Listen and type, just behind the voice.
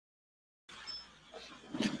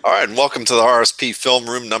All right, and welcome to the RSP Film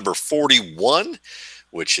Room number 41,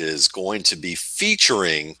 which is going to be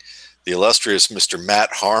featuring the illustrious Mr. Matt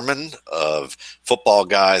Harmon of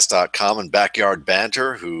footballguys.com and Backyard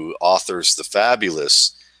Banter, who authors the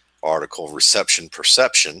fabulous article Reception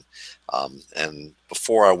Perception. And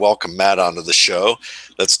before I welcome Matt onto the show,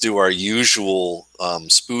 let's do our usual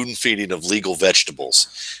spoon feeding of legal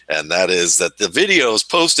vegetables. And that is that the videos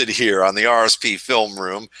posted here on the RSP Film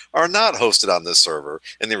Room are not hosted on this server,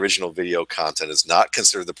 and the original video content is not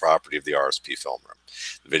considered the property of the RSP Film Room.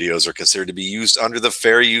 The videos are considered to be used under the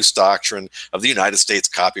fair use doctrine of the United States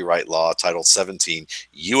Copyright Law, Title 17,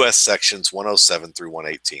 U.S. Sections 107 through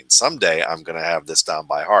 118. Someday I'm going to have this down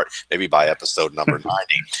by heart, maybe by episode number 90.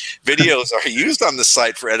 Videos are used on the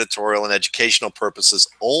site for editorial and educational purposes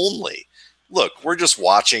only. Look, we're just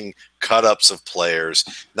watching cut-ups of players,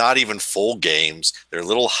 not even full games. They're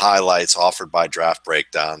little highlights offered by Draft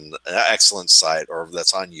Breakdown, an excellent site, or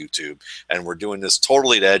that's on YouTube. And we're doing this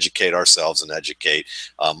totally to educate ourselves and educate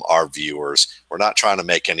our viewers. We're not trying to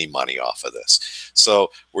make any money off of this.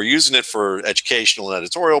 So we're using it for educational and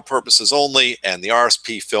editorial purposes only, and the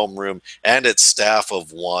RSP Film Room and its staff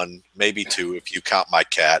of one, maybe two if you count my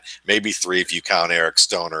cat, maybe three if you count Eric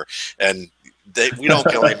Stoner, and we don't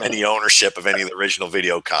claim any ownership of any of the original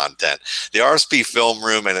video content. The RSP Film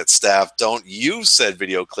Room and its staff don't use said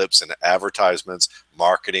video clips in advertisements,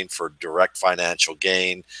 marketing for direct financial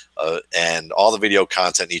gain, and all the video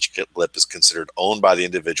content in each clip is considered owned by the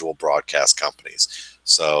individual broadcast companies.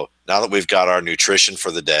 So now that we've got our nutrition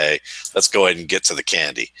for the day, let's go ahead and get to the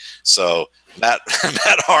candy. So Matt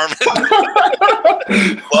Harmon,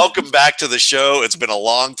 welcome back to the show. It's been a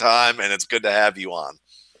long time, and it's good to have you on.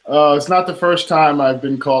 It's not the first time I've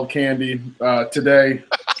been called candy today,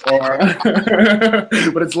 but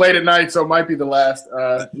it's late at night, so it might be the last.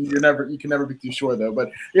 You can never be too sure, though.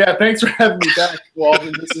 But yeah, thanks for having me back,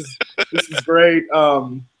 Waldman. This is great.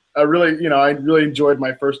 I really enjoyed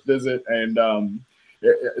my first visit, and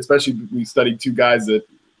especially we studied two guys that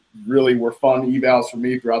really were fun evals for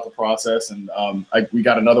me throughout the process, and we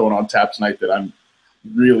got another one on tap tonight that I'm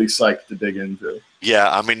really psyched to dig into. Yeah,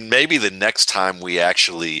 I mean, maybe the next time we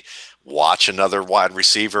actually watch another wide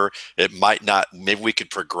receiver, it might not, maybe we could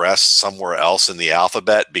progress somewhere else in the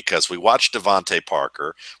alphabet, because we watched Devontae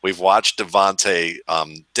Parker, we've watched Devontae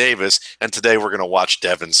Davis, and today we're going to watch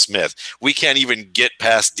Devin Smith. We can't even get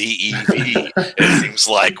past DEV, it seems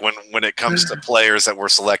like, when it comes to players that we're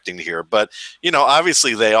selecting here. But, you know,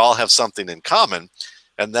 obviously they all have something in common,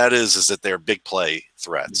 and that is that they're big play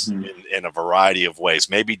threats in a variety of ways,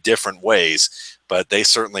 maybe different ways, but they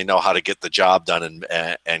certainly know how to get the job done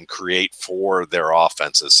and create for their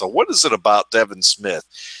offenses. So what is it about Devin Smith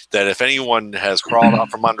that if anyone has crawled out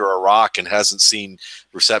from under a rock and hasn't seen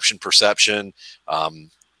Reception Perception,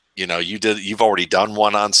 you know, you've already done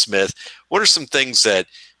one on Smith. What are some things that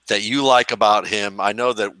you like about him? I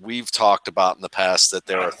know that we've talked about in the past that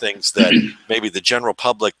there are things that maybe the general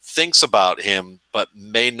public thinks about him, but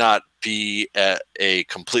may not be a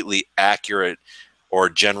completely accurate or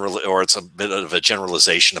it's a bit of a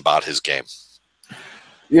generalization about his game.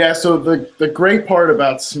 Yeah, so the great part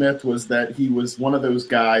about Smith was that he was one of those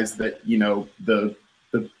guys that, you know, the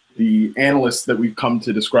analysts that we've come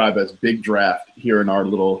to describe as big draft here in our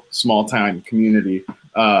little small town community,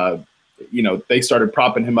 you know, they started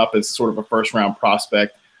propping him up as sort of a first-round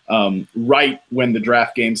prospect right when the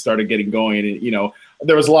draft game started getting going. And, you know,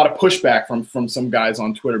 there was a lot of pushback from some guys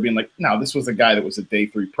on Twitter being like, no, this was a guy that was a day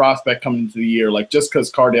 3 prospect coming into the year. Like, just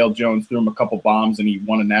because Cardale Jones threw him a couple bombs and he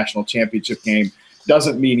won a national championship game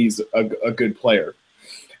doesn't mean he's a good player.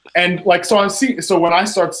 And, like, so when I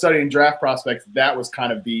started studying draft prospects, that was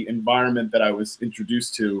kind of the environment that I was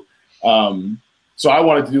introduced to. So I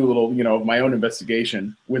wanted to do a little, you know, of my own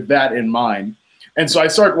investigation with that in mind. And so I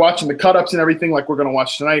started watching the cut-ups and everything like we're going to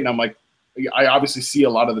watch tonight. And I'm like, I obviously see a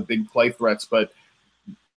lot of the big play threats, but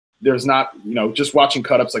there's not, you know, just watching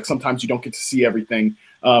cut-ups, like sometimes you don't get to see everything.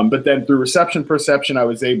 But then through Reception Perception, I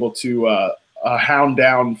was able to hound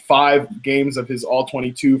down 5 games of his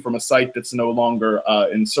All-22 from a site that's no longer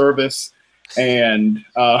in service. And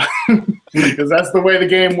because that's the way the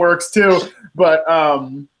game works too. But,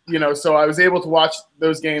 you know, so I was able to watch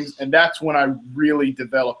those games, and that's when I really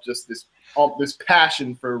developed just this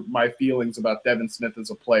passion for my feelings about Devin Smith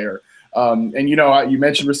as a player. And, you know, you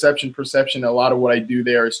mentioned Reception Perception. A lot of what I do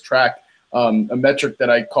there is track a metric that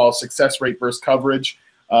I call success rate versus coverage.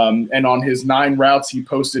 And on his 9 routes, he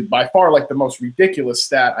posted by far like the most ridiculous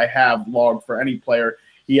stat I have logged for any player.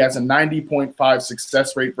 He has a 90.5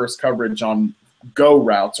 success rate versus coverage on go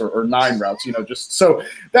routes or 9 routes, just so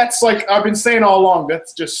that's like I've been saying all along,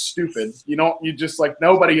 that's just stupid. You just like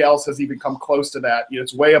nobody else has even come close to that.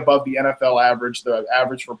 It's way above the NFL average, the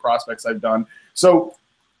average for prospects I've done. So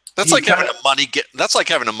that's like having that's like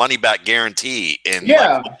having a money back guarantee in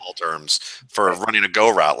like football terms for running a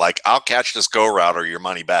go route. Like, I'll catch this go route or your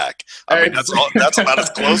money back. I mean, that's about as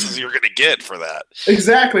close as you're going to get for that.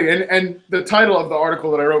 Exactly. And the title of the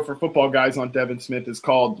article that I wrote for Football Guys on Devin Smith is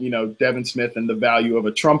called, Devin Smith and the Value of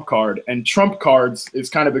a Trump Card. And trump cards is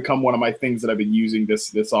kind of become one of my things that I've been using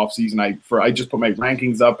this offseason. I just put my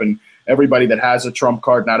rankings up, and everybody that has a trump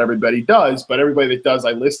card, not everybody does, but everybody that does,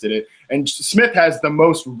 I listed it. And Smith has the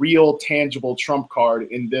most real, tangible trump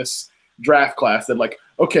card in this draft class that, like,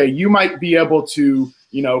 okay, you might be able to,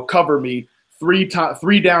 cover me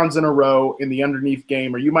 3 downs in a row in the underneath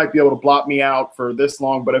game, or you might be able to block me out for this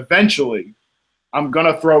long, but eventually I'm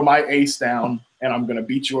going to throw my ace down and I'm going to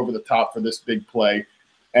beat you over the top for this big play.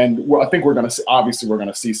 And I think we're going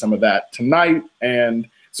to see some of that tonight. And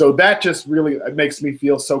so that just really makes me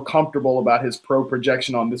feel so comfortable about his pro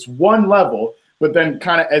projection on this one level. But then,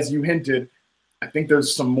 kind of as you hinted, I think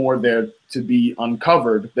there's some more there to be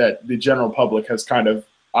uncovered that the general public has kind of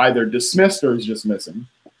either dismissed or is just missing.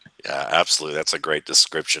 Yeah, absolutely. That's a great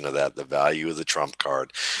description of that, the value of the trump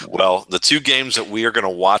card. Yeah. Well, the 2 games that we are going to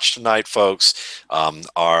watch tonight, folks,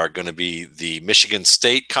 are going to be the Michigan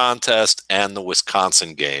State contest and the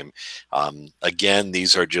Wisconsin game. Again,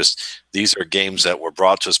 these are games that were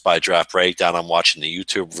brought to us by Draft Breakdown. I'm watching the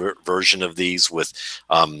YouTube version of these with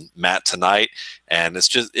Matt tonight. And it's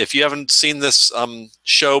just, if you haven't seen this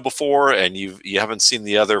show before and you haven't seen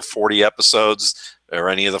the other 40 episodes or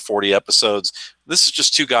any of the 40 episodes, this is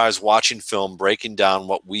just 2 guys watching film, breaking down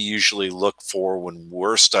what we usually look for when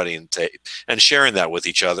we're studying tape and sharing that with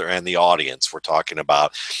each other and the audience. We're talking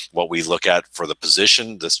about what we look at for the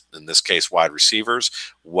position, in this case, wide receivers,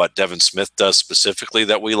 what Devin Smith does specifically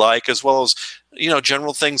that we like, as well as,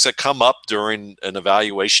 general things that come up during an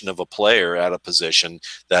evaluation of a player at a position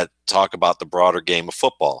that talk about the broader game of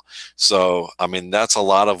football. So, I mean, that's a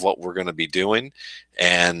lot of what we're going to be doing.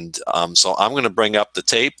 And so I'm going to bring up the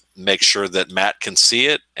tape, make sure that Matt can see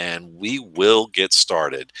it, and we will get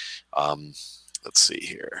started. Let's see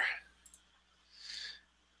here.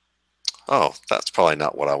 Oh, that's probably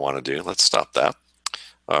not what I want to do. Let's stop that.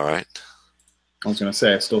 All right. I was going to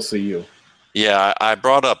say, I still see you. Yeah, I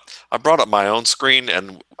brought up my own screen,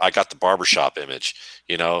 and I got the barbershop image.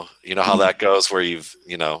 You know how that goes, where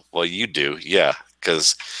you do, yeah,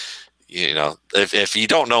 because if you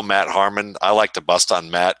don't know Matt Harmon, I like to bust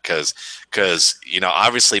on Matt because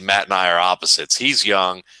obviously Matt and I are opposites. He's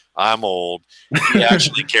young, I'm old. He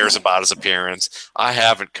actually cares about his appearance. I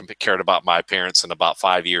haven't cared about my appearance in about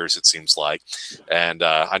 5 years, it seems like, and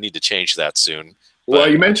I need to change that soon. Well,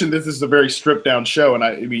 you mentioned this is a very stripped down show, and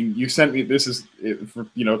I mean, you sent me this is for,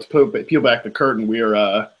 to peel back the curtain. We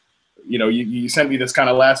are, you sent me this kind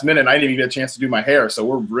of last minute. And I didn't even get a chance to do my hair, so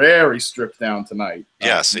we're very stripped down tonight.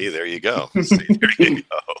 Yeah, see, there you go.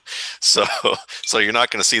 So you're not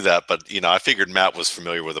going to see that, but I figured Matt was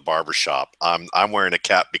familiar with a barbershop. I'm wearing a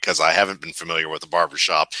cap because I haven't been familiar with a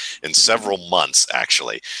barbershop in several months,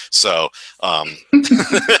 actually. So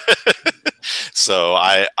so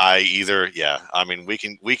I mean,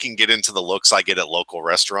 we can get into the looks I get at local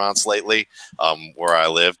restaurants lately, where I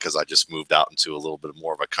live, because I just moved out into a little bit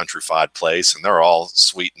more of a countrified place, and they're all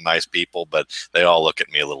sweet and nice people, but they all look at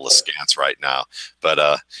me a little askance right now. But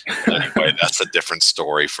anyway, that's a different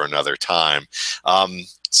story for another time.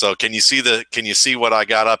 So can you see what I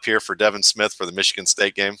got up here for Devin Smith for the Michigan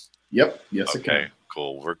State game? Yep. Yes. Okay.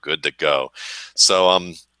 Cool. We're good to go.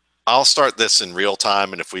 So I'll start this in real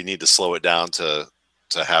time, and if we need to slow it down to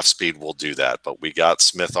half speed, we'll do that. But we got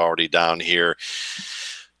Smith already down here.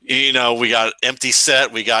 We got empty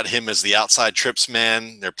set. We got him as the outside trips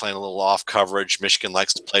man. They're playing a little off coverage. Michigan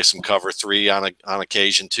likes to play some cover 3 on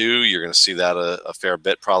occasion too. You're going to see that a fair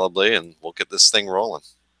bit probably, and we'll get this thing rolling.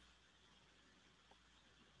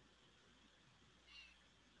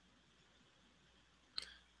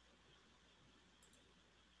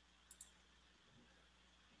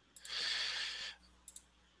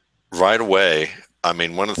 Right away, I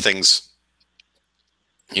mean, one of the things,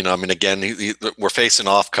 again, we're facing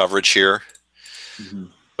off coverage here,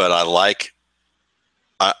 but one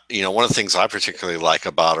of the things I particularly like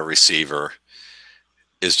about a receiver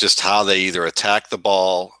is just how they either attack the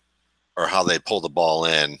ball or how they pull the ball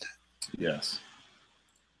in. Yes.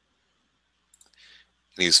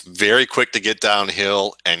 And he's very quick to get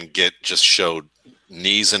downhill and just showed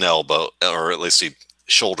knees and elbow, or at least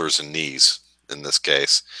shoulders and knees in this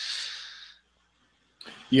case.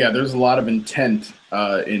 Yeah, there's a lot of intent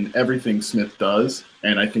in everything Smith does,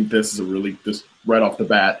 and I think this is a really, just right off the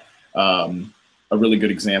bat, a really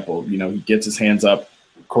good example. You know, he gets his hands up,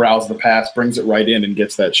 corrals the pass, brings it right in, and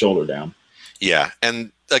gets that shoulder down. Yeah,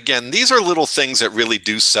 and again, these are little things that really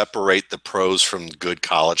do separate the pros from good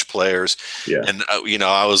college players. Yeah. And you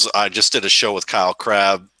know, I just did a show with Kyle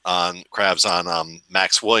Krabs on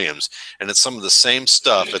Max Williams, and it's some of the same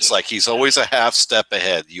stuff. It's like he's always a half step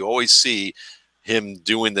ahead. You always see him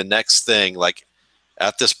doing the next thing, like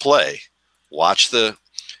at this play. Watch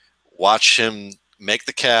him make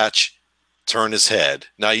the catch, turn his head.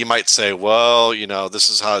 Now you might say, well, you know, this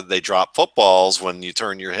is how they drop footballs, when you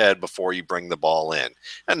turn your head before you bring the ball in.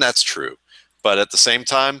 And that's true. But at the same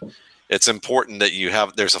time, it's important that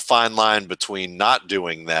there's a fine line between not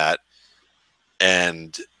doing that.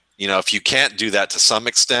 And, you know, if you can't do that to some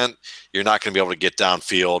extent, you're not going to be able to get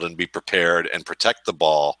downfield and be prepared and protect the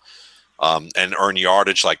ball and earn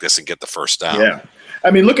yardage like this and get the first down. Yeah.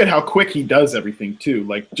 I mean, look at how quick he does everything too.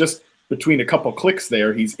 Like, just between a couple clicks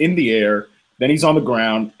there, he's in the air, then he's on the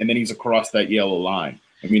ground, and then he's across that yellow line.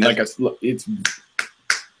 I mean, it's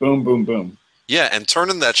boom, boom, boom. Yeah, and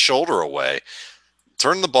turning that shoulder away,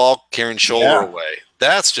 turning the ball carrying shoulder away.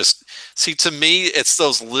 That's just, see, to me, it's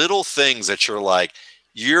those little things that you're like,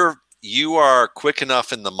 you are quick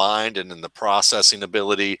enough in the mind and in the processing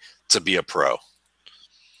ability to be a pro.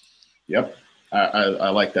 Yep, I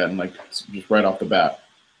like that, and like just right off the bat.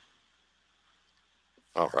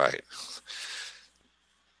 All right.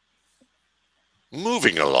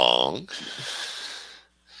 Moving along.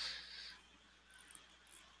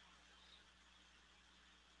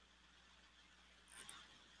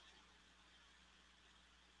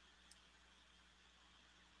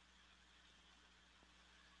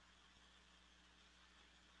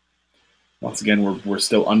 Once again, we're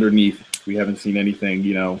still underneath. We haven't seen anything,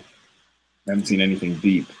 you know, haven't seen anything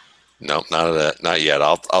deep. No, none of that. Not yet.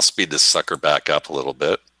 I'll speed this sucker back up a little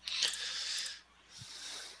bit.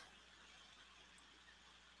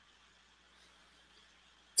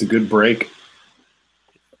 It's a good break.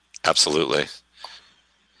 Absolutely.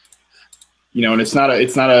 You know, and it's not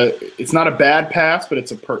a bad pass, but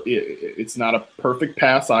it's not a perfect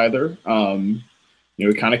pass either. You know,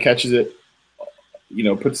 he kind of catches it, you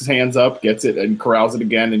know, puts his hands up, gets it, and corrals it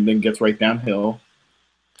again, and then gets right downhill.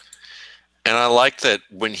 And I like that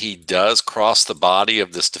when he does cross the body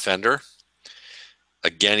of this defender,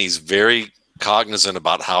 again, he's very cognizant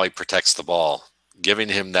about how he protects the ball, giving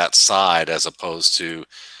him that side as opposed to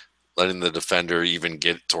letting the defender even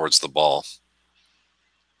get towards the ball.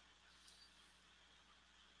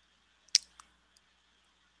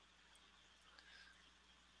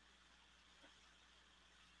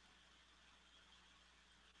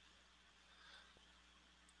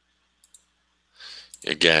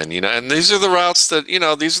 Again, you know, and these are the routes that, you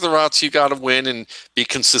know, these are the routes you got to win and be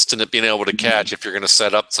consistent at being able to catch if you're going to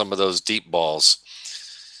set up some of those deep balls.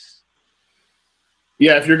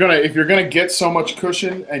 Yeah, if you're gonna get so much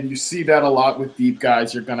cushion, and you see that a lot with deep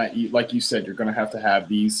guys, you're gonna, like you said, you're gonna have to have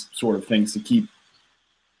these sort of things to keep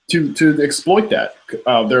to exploit that.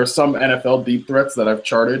 There are some NFL deep threats that I've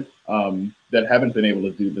charted that haven't been able to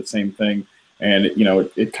do the same thing, and you know,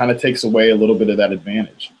 it kind of takes away a little bit of that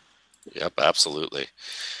advantage. Yep, absolutely.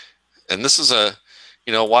 And this is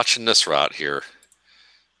you know, watching this route here,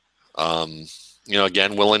 you know,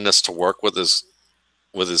 again, willingness to work with his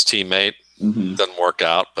teammate. Mm-hmm. Doesn't work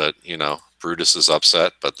out, but you know, Brutus is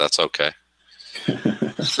upset, but that's okay.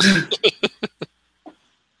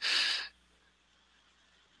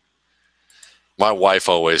 My wife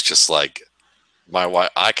always just like,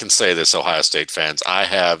 I can say this, Ohio State fans, I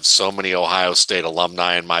have so many Ohio State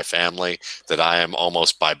alumni in my family that I am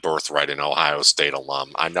almost by birthright an Ohio State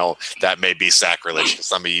alum. I know that may be sacrilege to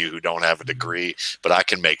some of you who don't have a degree, but I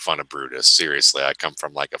can make fun of Brutus. Seriously, I come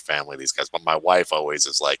from like a family of these guys. But my wife always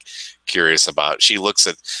is like curious about, she looks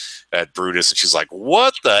at Brutus and she's like,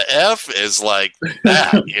 what the F is like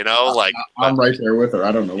that? You know, like I'm right there with her.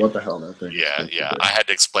 I don't know what the hell that thing is. Yeah. I had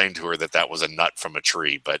to explain to her that was a nut from a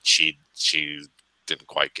tree, but she didn't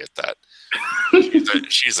quite get that.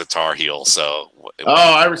 She's a Tar Heel, so.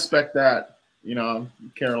 I respect that. You know,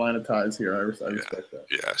 Carolina ties here. I respect that.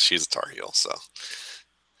 Yeah, she's a Tar Heel, so.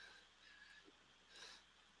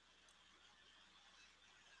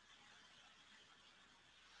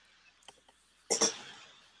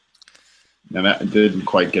 And that didn't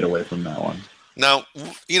quite get away from that one. Now,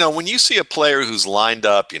 you know, when you see a player who's lined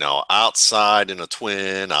up, you know, outside in a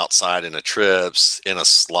twin, outside in a trips, in a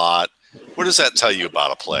slot, what does that tell you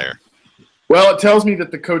about a player? Well, it tells me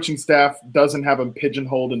that the coaching staff doesn't have him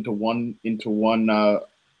pigeonholed into one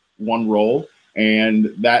role.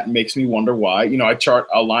 And that makes me wonder why. I chart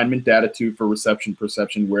alignment data too for reception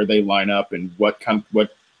perception, where they line up and what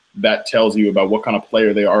that tells you about what kind of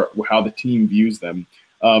player they are, how the team views them.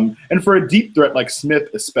 And for a deep threat like Smith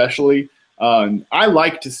especially, I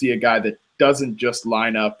like to see a guy that doesn't just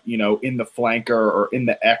line up, in the flanker or in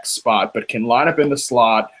the X spot, but can line up in the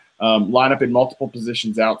slot, line up in multiple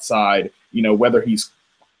positions outside, whether he's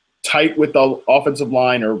tight with the offensive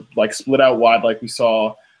line or like split out wide like we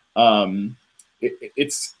saw.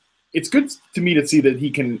 It's good to me to see that he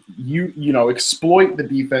can exploit the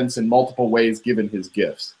defense in multiple ways given his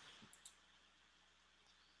gifts.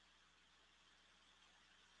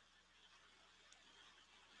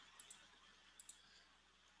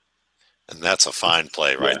 And that's a fine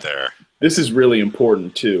play right there. This is really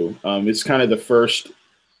important too. It's kind of the first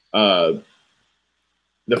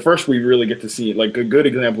we really get to see, like a good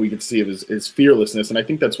example we get to see of his fearlessness, and I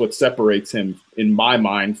think that's what separates him in my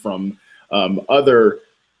mind from other,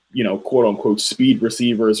 quote unquote speed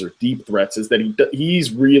receivers or deep threats, is that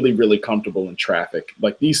he's really, really comfortable in traffic.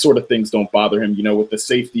 Like these sort of things don't bother him, with the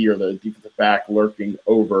safety or the defensive back lurking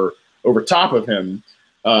over top of him.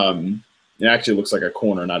 It actually looks like a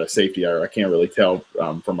corner, not a safety. I can't really tell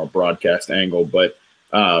from a broadcast angle, but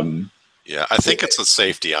yeah, I think it's a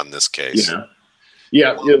safety on this case.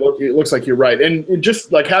 Yeah, it looks like you're right. And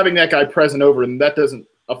just like having that guy present over him, that doesn't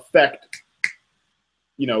affect,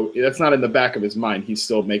 that's not in the back of his mind. He's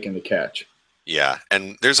still making the catch. Yeah,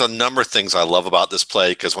 and there's a number of things I love about this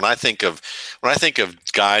play, because when I think of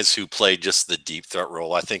guys who play just the deep threat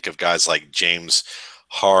role, I think of guys like James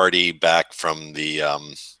Hardy back from the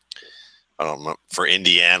I don't know, for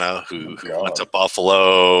Indiana, who went to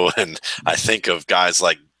Buffalo, and I think of guys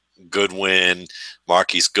like Goodwin,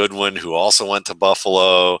 Marquise Goodwin, who also went to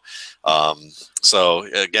Buffalo. So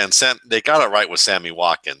again, they got it right with Sammy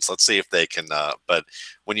Watkins. Let's see if they can. But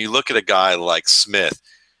when you look at a guy like Smith,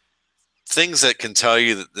 things that can tell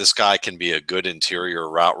you that this guy can be a good interior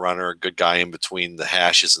route runner, a good guy in between the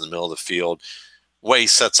hashes in the middle of the field, way he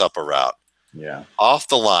sets up a route. Yeah. Off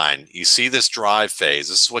the line, you see this drive phase.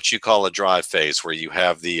 This is what you call a drive phase, where you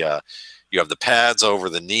have the pads over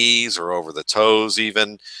the knees or over the toes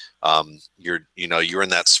even. You're in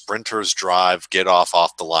that sprinter's drive, get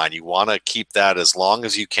off the line. You want to keep that as long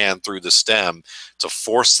as you can through the stem to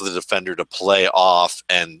force the defender to play off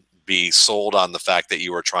and be sold on the fact that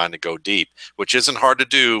you are trying to go deep, which isn't hard to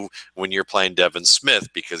do when you're playing Devin Smith,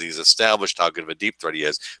 because he's established how good of a deep threat he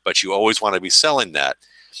is, but you always want to be selling that.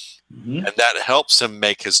 Mm-hmm. And that helps him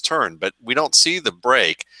make his turn. But we don't see the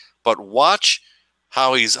break. But watch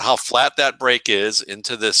how flat that break is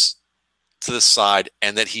to this side,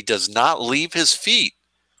 and that he does not leave his feet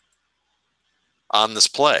on this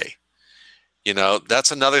play.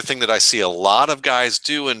 That's another thing that I see a lot of guys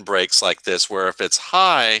do in breaks like this, where if it's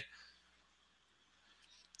high,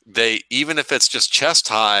 even if it's just chest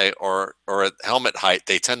high or at helmet height,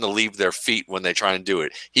 they tend to leave their feet when they try and do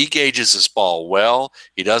it. He gauges his ball well.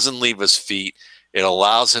 He doesn't leave his feet. It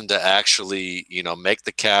allows him to actually, make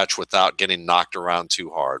the catch without getting knocked around too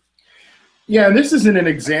hard. Yeah, and this isn't an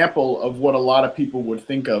example of what a lot of people would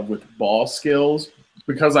think of with ball skills,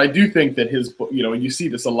 because I do think that his, and you see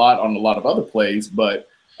this a lot on a lot of other plays, but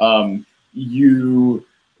you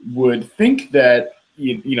would think that,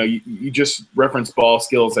 you just reference ball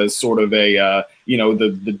skills as sort of a,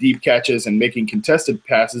 the deep catches and making contested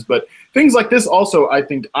passes. But things like this also, I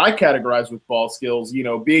think I categorize with ball skills,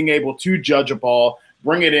 being able to judge a ball,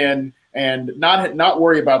 bring it in, and not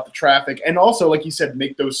worry about the traffic. And also, like you said,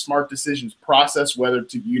 make those smart decisions, process whether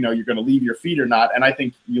to, you're going to leave your feet or not. And I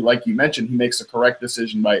think, like you mentioned, he makes the correct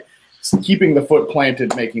decision by keeping the foot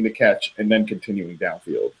planted, making the catch, and then continuing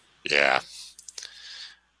downfield. Yeah.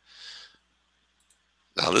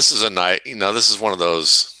 Now this is this is one of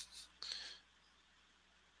those.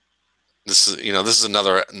 This is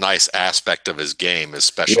another nice aspect of his game, is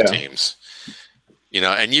special teams.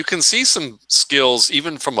 And you can see some skills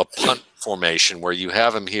even from a punt formation, where you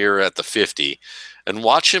have him here at the 50, and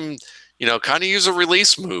watch him, kind of use a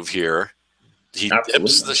release move here. He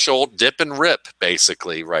dips the shoulder, dip and rip,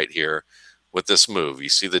 basically right here with this move. You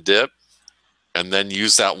see the dip, and then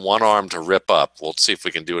use that one arm to rip up. We'll see if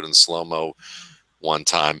we can do it in slow-mo one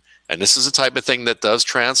time. And this is the type of thing that does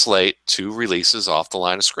translate to releases off the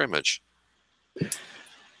line of scrimmage.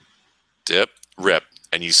 Dip, rip.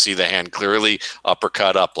 And you see the hand clearly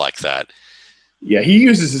uppercut up like that. Yeah, he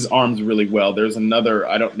uses his arms really well. There's another,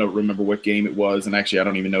 I don't remember what game it was, and actually I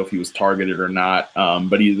don't even know if he was targeted or not.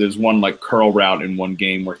 But there's one like curl route in one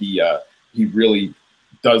game where he really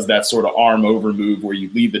does that sort of arm over move where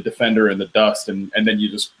you leave the defender in the dust, and then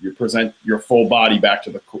you present your full body back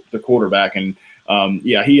to the quarterback. And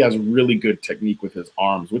yeah, he has really good technique with his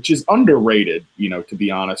arms, which is underrated, to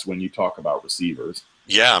be honest, when you talk about receivers.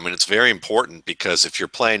 Yeah, I mean, it's very important because if you're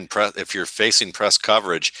facing press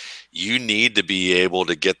coverage, you need to be able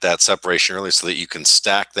to get that separation early so that you can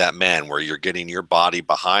stack that man where you're getting your body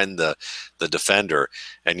behind the defender.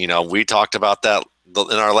 And, we talked about that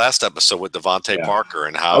in our last episode with Devontae Parker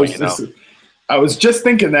and how, I was just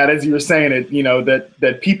thinking that as you were saying it,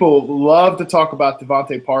 that people love to talk about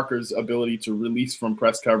Devontae Parker's ability to release from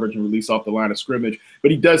press coverage and release off the line of scrimmage,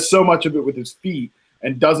 but he does so much of it with his feet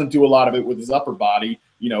and doesn't do a lot of it with his upper body,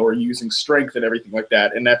 or using strength and everything like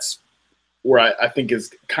that. And that's where I think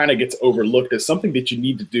is kind of gets overlooked as something that you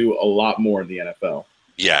need to do a lot more in the NFL.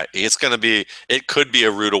 Yeah, it could be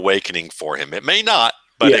a rude awakening for him. It may not,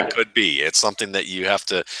 but it could be. It's something that you have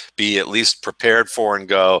to be at least prepared for and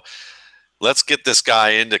go, let's get this guy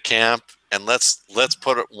into camp and let's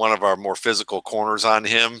put one of our more physical corners on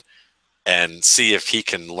him and see if he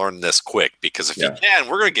can learn this quick. Because if he can,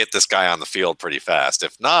 we're going to get this guy on the field pretty fast.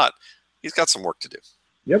 If not, he's got some work to do.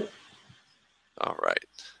 Yep. All right.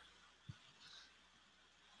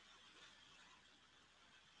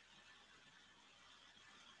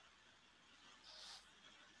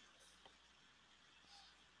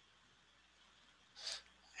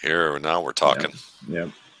 Here, now we're talking. Yep.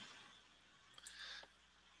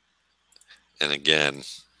 And again,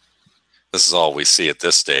 this is all we see at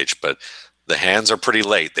this stage, but the hands are pretty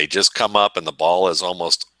late. They just come up and the ball is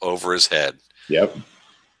almost over his head. Yep.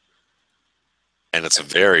 And that's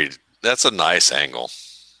a nice angle.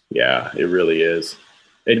 Yeah, it really is.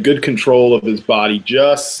 And good control of his body,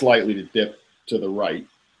 just slightly to dip to the right.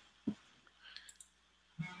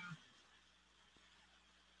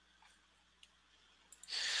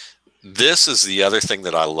 This is the other thing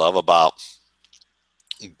that I love about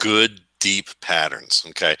good, deep patterns.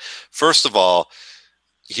 Okay. First of all,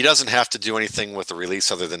 he doesn't have to do anything with the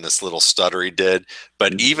release other than this little stutter he did.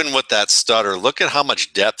 But even with that stutter, look at how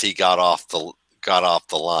much depth he got off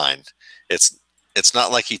the line. It's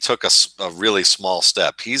not like he took a really small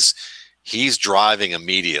step. He's driving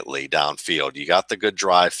immediately downfield. You got the good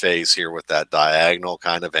drive phase here with that diagonal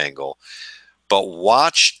kind of angle. But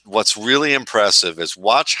what's really impressive is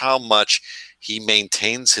watch how much he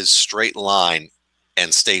maintains his straight line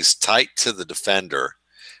and stays tight to the defender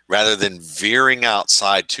rather than veering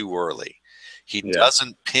outside too early. He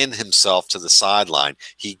doesn't pin himself to the sideline.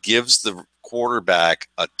 He gives the quarterback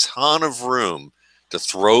a ton of room to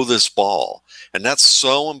throw this ball. And that's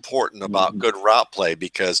so important about good route play,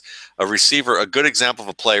 because a good example of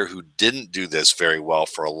a player who didn't do this very well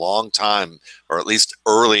for a long time, or at least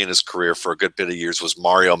early in his career for a good bit of years, was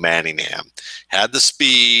Mario Manningham. Had the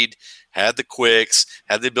speed, had the quicks,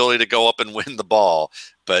 had the ability to go up and win the ball,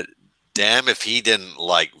 but damn if he didn't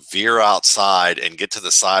veer outside and get to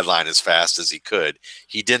the sideline as fast as he could.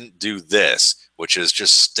 He didn't do this, which is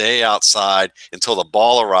just stay outside until the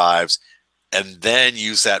ball arrives and then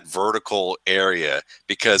use that vertical area,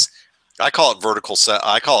 because I call it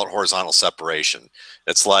horizontal separation.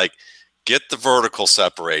 It's like, get the vertical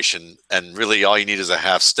separation, and really all you need is a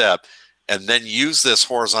half step, and then use this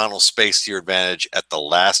horizontal space to your advantage at the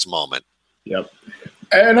last moment. Yep.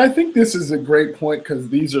 And I think this is a great point, because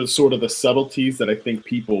these are sort of the subtleties that I think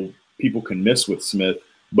people can miss with Smith.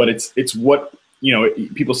 But it's what,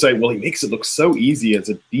 people say, well, he makes it look so easy as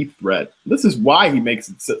a deep threat. This is why he makes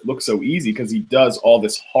it look so easy, because he does all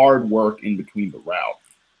this hard work in between the route.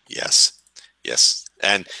 Yes.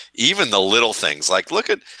 And even the little things, like look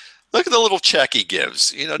at the little check he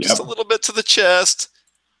gives, just a little bit to the chest.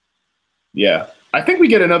 Yeah. I think we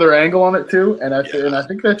get another angle on it too, and I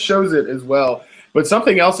think that shows it as well. But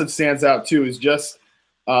something else that stands out too is just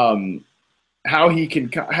how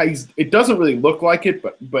it doesn't really look like it,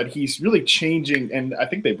 but he's really changing, and I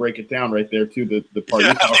think they break it down right there too. The part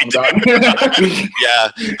you're talking about.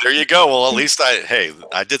 Yeah, there you go. Well, at least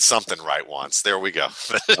I did something right once. There we go.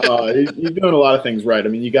 You're doing a lot of things right. I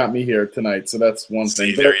mean, you got me here tonight, so that's one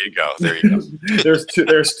thing. There you go.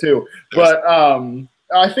 There's two. But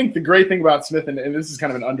I think the great thing about Smith, and this is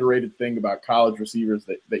kind of an underrated thing about college receivers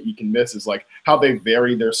that you can miss, is like how they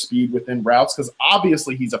vary their speed within routes, because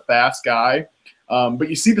obviously he's a fast guy, but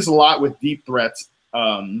you see this a lot with deep threats.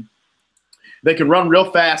 They can run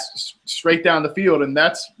real fast straight down the field, and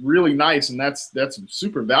that's really nice, and that's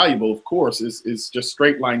super valuable, of course, is just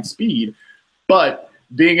straight line speed. But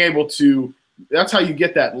being able to that's how you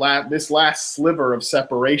get this last sliver of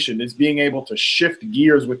separation, is being able to shift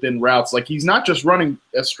gears within routes. Like, he's not just running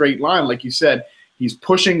a straight line, like you said. He's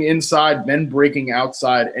pushing inside, then breaking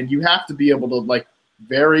outside, and you have to be able to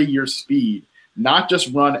vary your speed, not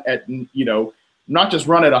just run at, not just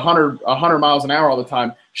run at 100 miles an hour all the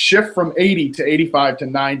time. Shift from 80 to 85 to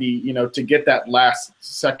 90, to get that last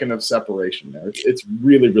second of separation there. It's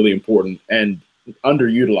really, really important and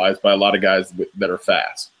underutilized by a lot of guys that are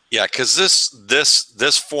fast. Yeah, because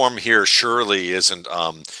this form here surely isn't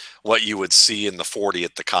what you would see in the 40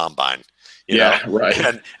 at the combine. You know?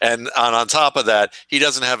 Right. And on top of that, he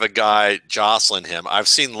doesn't have a guy jostling him. I've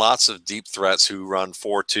seen lots of deep threats who run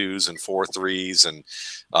 4.2s and 4.3s and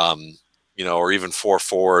or even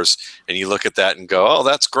 4.4s, and you look at that and go, oh,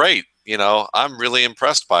 that's great. I'm really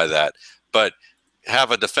impressed by that. But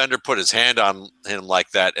have a defender put his hand on him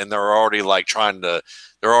like that, and they're already trying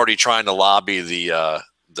to lobby the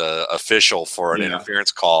official for an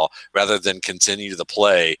interference call rather than continue the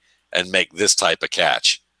play and make this type of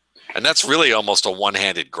catch. And that's really almost a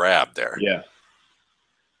one-handed grab there. Yeah.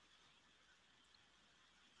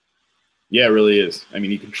 Yeah, it really is. I mean,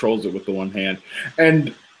 he controls it with the one hand.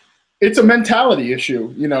 And it's a mentality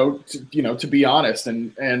issue, to be honest.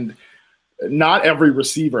 And not every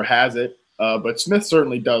receiver has it. But Smith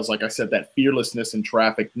certainly does, like I said, that fearlessness in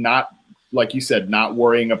traffic, not, like you said, not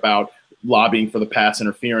worrying about lobbying for the pass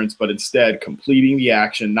interference, but instead completing the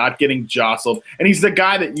action, not getting jostled. And he's the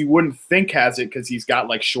guy that you wouldn't think has it because he's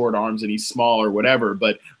got short arms and he's small or whatever,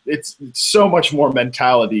 but it's so much more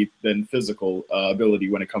mentality than physical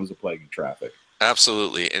ability when it comes to playing in traffic.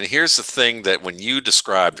 Absolutely. And here's the thing that when you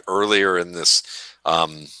described earlier in this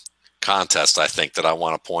contest, I think that I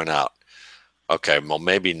want to point out. Okay, well,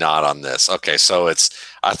 maybe not on this. Okay, so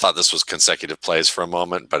I thought this was consecutive plays for a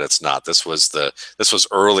moment, but it's not. This was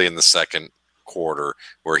early in the second quarter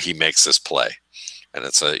where he makes this play. And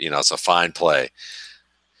it's a fine play.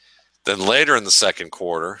 Then later in the second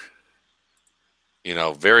quarter,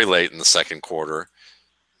 very late in the second quarter,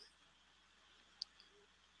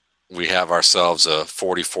 we have ourselves a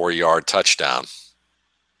 44-yard touchdown.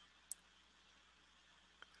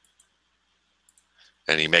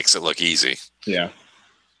 And he makes it look easy. Yeah.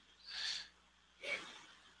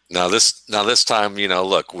 Now this time,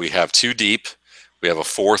 look, we have two deep. We have a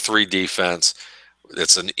 4-3 defense.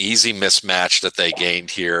 It's an easy mismatch that they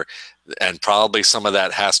gained here. And probably some of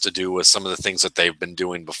that has to do with some of the things that they've been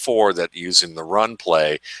doing before, that using the run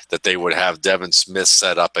play, that they would have Devin Smith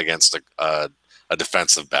set up against a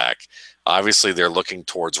defensive back. Obviously, they're looking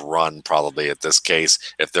towards run probably at this case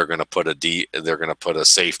if they're going to put a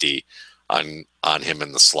safety on him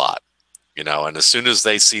in the slot, and as soon as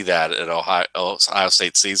they see that, Ohio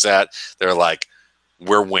State sees that, they're like,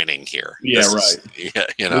 we're winning here. Yeah, right.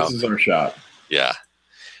 This is our shot. Yeah.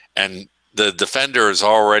 And the defender is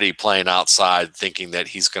already playing outside thinking that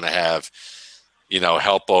he's going to have,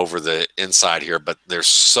 help over the inside here, but there's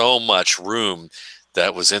so much room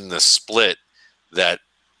that was in the split that,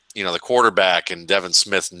 the quarterback and Devin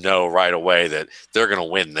Smith know right away that they're going to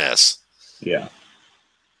win this. Yeah.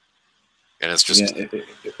 And it's just it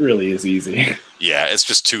really is easy. Yeah, it's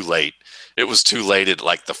just too late. It was too late at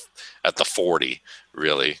the 40,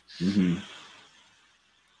 really. Mm-hmm.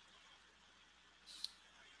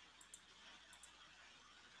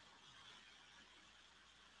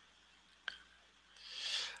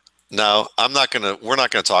 No, we're not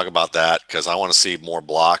gonna talk about that because I want to see more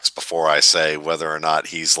blocks before I say whether or not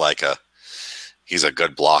he's a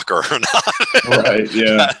good blocker or not. Right.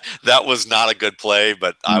 Yeah. That was not a good play,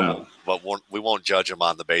 but we won't judge him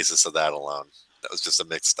on the basis of that alone. That was just a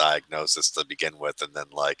mixed diagnosis to begin with, and then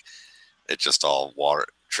it just all water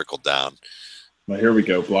trickled down. Well, here we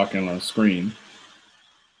go, blocking on a screen.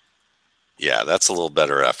 Yeah, that's a little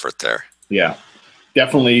better effort there. Yeah,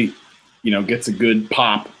 definitely. Gets a good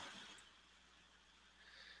pop.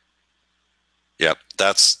 Yep,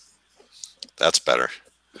 that's better.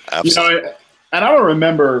 Absolutely. And I don't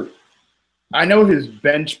remember. I know his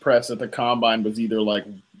bench press at the combine was either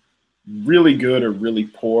really good or really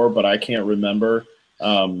poor, but I can't remember.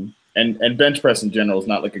 And bench press in general is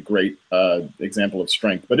not a great example of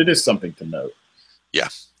strength, but it is something to note. Yeah,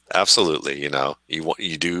 absolutely.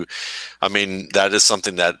 You do. I mean, that is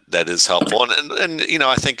something that is helpful. And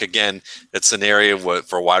I think, again, it's an area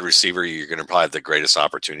for a wide receiver, you're going to probably have the greatest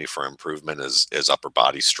opportunity for improvement is upper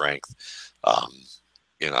body strength.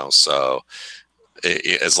 So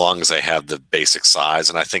as long as they have the basic size,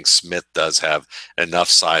 and I think Smith does have enough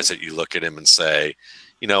size that you look at him and say,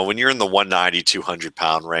 when you're in the 190, 200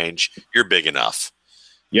 pound range, you're big enough.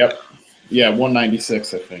 Yep. Yeah.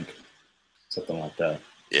 196, I think. Something like that.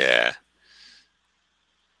 Yeah.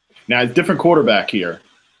 Now, it's a different quarterback here.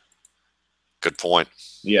 Good point.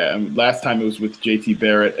 Yeah. And last time it was with JT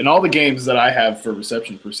Barrett, and all the games that I have for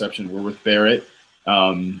reception perception were with Barrett.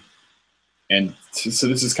 And so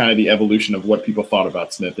this is kind of the evolution of what people thought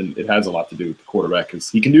about Smith, and it has a lot to do with the quarterback because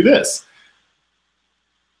he can do this.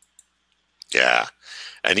 Yeah.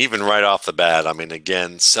 And even right off the bat, I mean,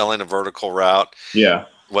 again, selling a vertical route. Yeah.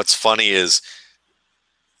 What's funny is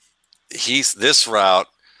this route,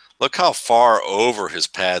 look how far over his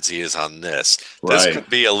pads he is on this. This Right. could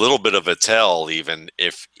be a little bit of a tell even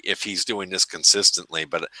if he's doing this consistently,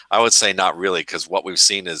 but I would say not really, because what we've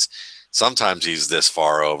seen is sometimes he's this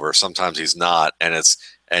far over, sometimes he's not,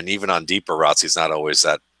 and even on deeper routes he's not always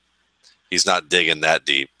he's not digging that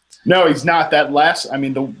deep. No, he's not. That last, I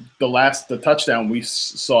mean, the touchdown we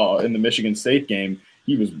saw in the Michigan State game,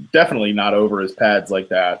 he was definitely not over his pads like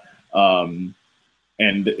that.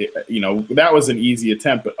 And that was an easy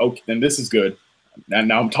attempt, but okay, then this is good. And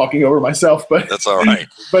now I'm talking over myself, but that's all right.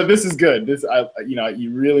 But this is good.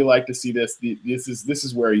 You really like to see this. This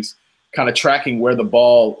is where he's kind of tracking where the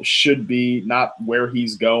ball should be, not where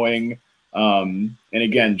he's going. And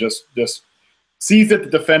again, just sees that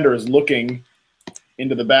the defender is looking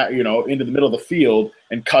into the back, into the middle of the field,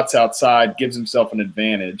 and cuts outside, gives himself an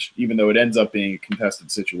advantage, even though it ends up being a contested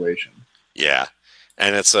situation. Yeah,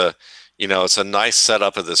 and it's a nice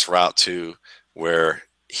setup of this route too, where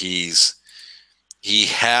he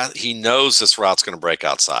knows this route's going to break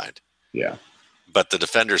outside. Yeah, but the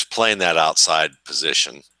defender's playing that outside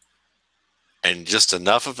position, and just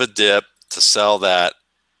enough of a dip to sell that,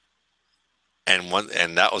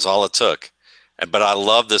 and that was all it took. But I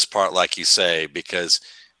love this part, like you say, because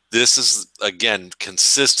this is, again,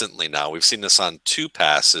 consistently now. We've seen this on 2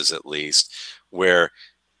 passes at least, where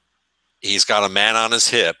he's got a man on his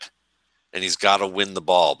hip and he's got to win the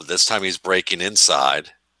ball. But this time he's breaking inside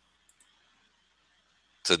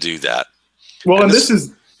to do that. Well, and this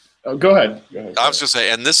is go ahead. I was going to say,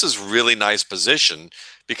 and this is really nice position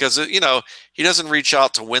because, he doesn't reach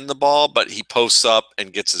out to win the ball, but he posts up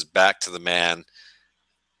and gets his back to the man.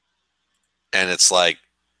 And it's like,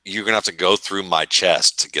 you're going to have to go through my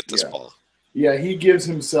chest to get this ball. Yeah, he gives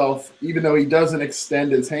himself, even though he doesn't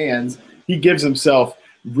extend his hands, he gives himself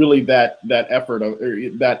really that effort of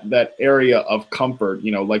that area of comfort,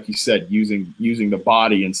 like you said, using the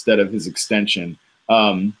body instead of his extension.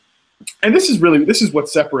 And this is what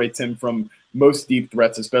separates him from most deep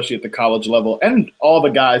threats, especially at the college level, and all the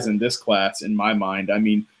guys in this class, in my mind. I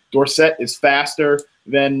mean, Dorsett is faster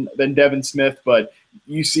than Devin Smith, but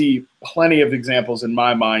you see plenty of examples in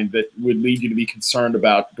my mind that would lead you to be concerned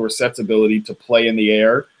about Dorsett's ability to play in the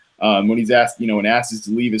air. When he's asked, and asks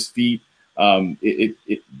to leave his feet,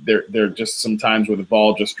 there are just some times where the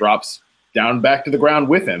ball just drops down back to the ground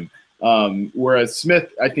with him. Whereas Smith,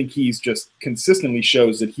 I think he's just consistently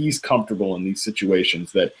shows that he's comfortable in these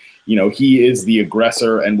situations, that, he is the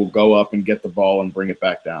aggressor and will go up and get the ball and bring it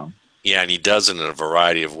back down. Yeah, and he does it in a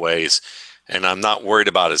variety of ways. And I'm not worried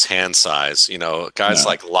about his hand size. Guys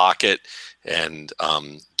like Lockett and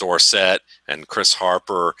Dorsett and Chris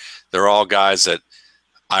Harper, they're all guys that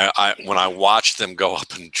when I watch them go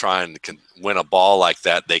up and try and win a ball like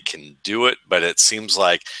that, they can do it. But it seems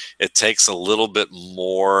like it takes a little bit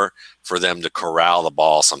more for them to corral the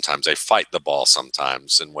ball. Sometimes they fight the ball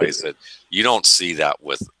sometimes in ways that you don't see that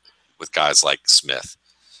with guys like Smith.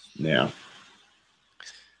 Yeah.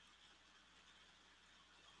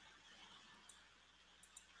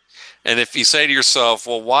 And if you say to yourself,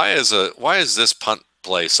 well, why is this punt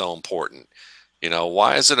play so important?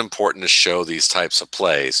 Why is it important to show these types of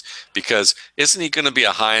plays? Because isn't he going to be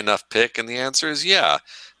a high enough pick? And the answer is yeah.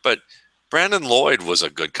 But Brandon Lloyd was a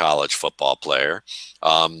good college football player.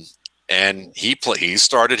 And he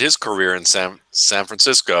started his career in San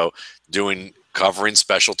Francisco covering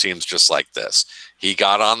special teams just like this. He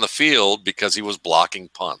got on the field because he was blocking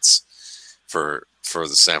punts for the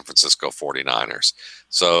San Francisco 49ers.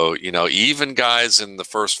 So, even guys in the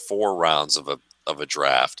first 4 rounds of a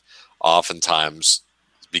draft oftentimes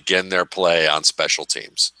begin their play on special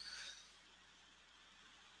teams.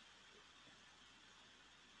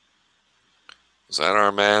 Is that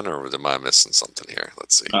our man, or am I missing something here?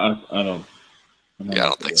 Let's see. I don't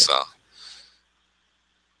think so.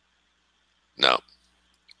 No. All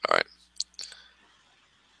right.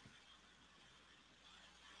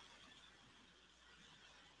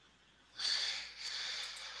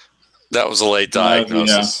 That was a late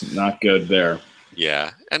diagnosis. Yeah, not good there.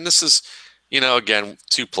 Yeah. And this is, again,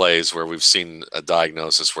 2 plays where we've seen a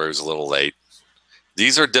diagnosis where he was a little late.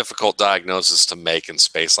 These are difficult diagnoses to make in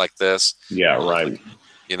space like this. Yeah, right.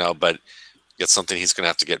 But it's something he's going to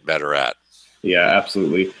have to get better at. Yeah,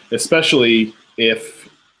 absolutely. Especially if,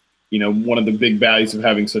 one of the big values of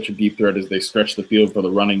having such a deep threat is they stretch the field for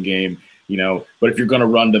the running game, But if you're going to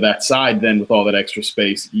run to that side, then with all that extra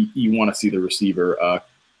space, you want to see the receiver,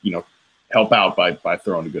 help out by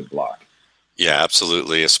throwing a good block. Yeah,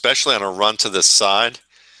 absolutely. Especially on a run to the side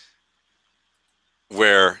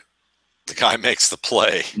where the guy makes the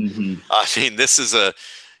play. I mean, this is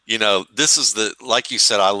like you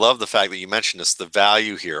said, I love the fact that you mentioned this, the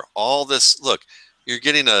value here. All this, look,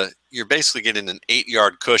 you're basically getting an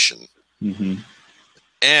 8-yard cushion.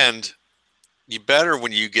 And you better,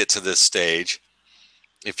 when you get to this stage,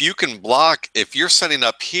 if you can block, if you're setting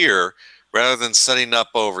up here rather than setting up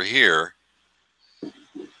over here,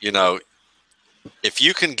 if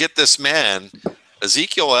you can get this man,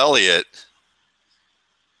 Ezekiel Elliott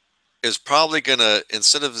is probably going to,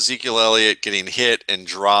 instead of Ezekiel Elliott getting hit and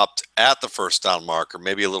dropped at the first down marker,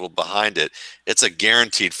 maybe a little behind it, it's a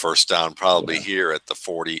guaranteed first down probably here at the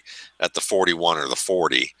 40, at the 41 or the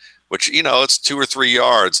 40, which, it's 2 or 3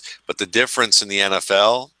 yards. But the difference in the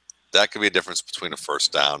NFL, that could be a difference between a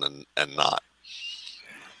first down and not.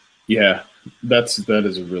 Yeah, that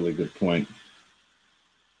is a really good point.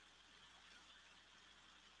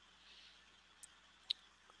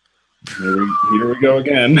 Here we go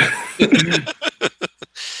again.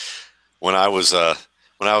 When I was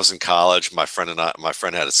in college, my friend had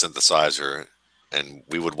a synthesizer, and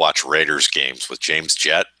we would watch Raiders games with James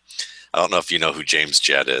Jett. I don't know if you know who James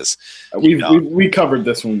Jett is. We covered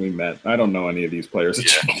this when we met. I don't know any of these players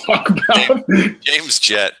that you talk about. James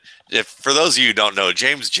Jett. For those of you who don't know,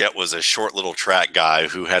 James Jett was a short little track guy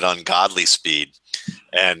who had ungodly speed,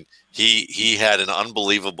 and he had an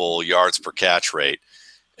unbelievable yards per catch rate.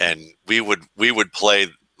 And we would play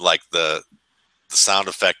like the sound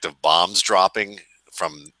effect of bombs dropping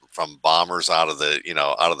from bombers out of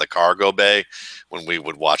the cargo bay when we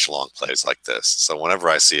would watch long plays like this. So whenever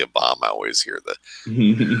I see a bomb, I always hear the.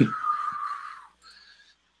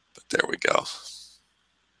 But there we go.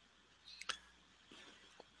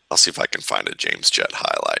 I'll see if I can find a James Jett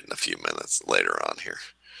highlight in a few minutes later on here.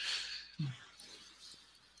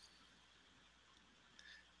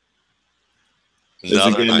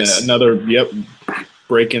 Another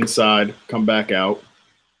break inside, come back out.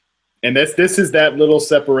 And this is that little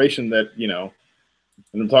separation that,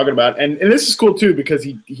 I'm talking about. And this is cool too, because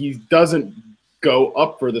he doesn't go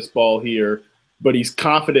up for this ball here, but he's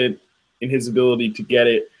confident in his ability to get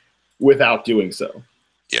it without doing so.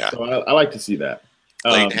 Yeah. So I like to see that.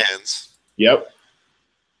 Late hands. Yep.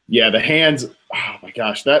 Yeah, the hands. Oh my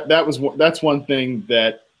gosh, that's one thing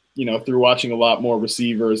that, through watching a lot more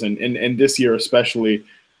receivers and this year especially,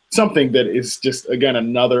 something that is just, again,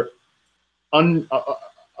 another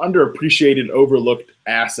underappreciated, overlooked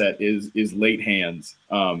asset is late hands.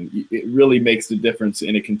 It really makes the difference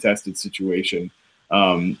in a contested situation.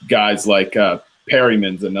 Guys like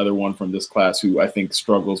Perryman's another one from this class who I think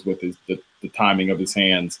struggles with the timing of his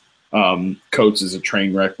hands. Coates is a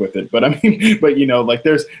train wreck with it, but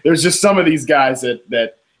there's just some of these guys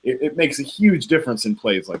that it makes a huge difference in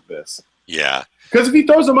plays like this. Yeah. Because if he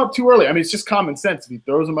throws them up too early, it's just common sense. If he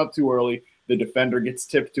throws them up too early, the defender gets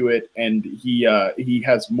tipped to it, and he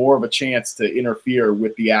has more of a chance to interfere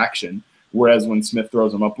with the action. Whereas when Smith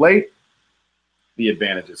throws them up late, the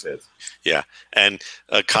advantage is his. Yeah. And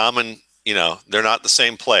a common, they're not the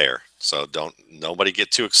same player. So nobody get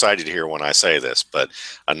too excited here when I say this, but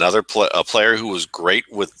a player who was great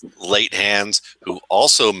with late hands, who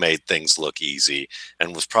also made things look easy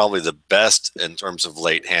and was probably the best in terms of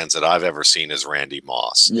late hands that I've ever seen is Randy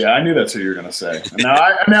Moss. Yeah, I knew that's who you were going to say. Now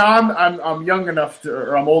I'm young enough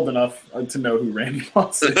or I'm old enough to know who Randy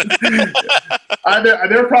Moss is.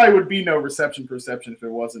 There probably would be no reception perception if it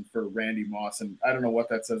wasn't for Randy Moss, and I don't know what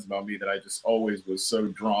that says about me that I just always was so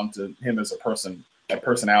drawn to him as a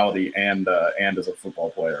personality and as a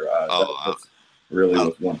football player. That's really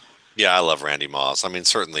was one. Yeah, I love Randy Moss.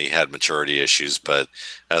 Certainly he had maturity issues, but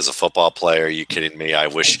as a football player, are you kidding me? I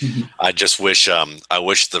wish the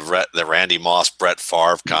Randy Moss Brett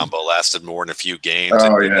Favre combo lasted more than a few games.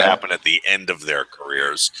 It didn't happen at the end of their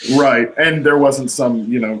careers. Right, and there wasn't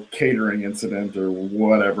some catering incident or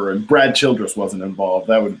whatever, and Brad Childress wasn't involved.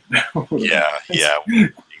 That would yeah,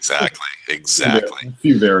 exactly. A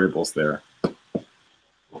few variables there.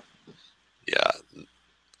 Yeah,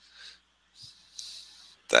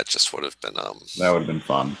 that just would have been that would have been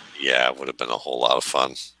fun. Yeah, it would have been a whole lot of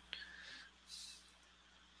fun.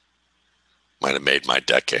 Might have made my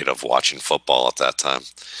decade of watching football at that time.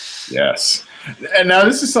 Yes, and now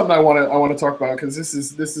this is something I want to talk about, because this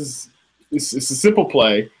is a simple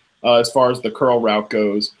play as far as the curl route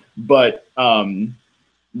goes, but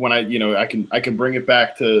when I can bring it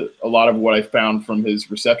back to a lot of what I found from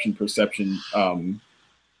his reception perception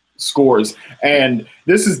scores, and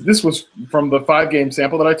this was from the 5-game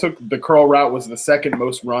sample that I took. The curl route was the second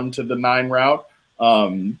most run to the 9 route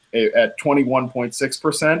at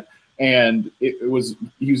 21.6%, and he was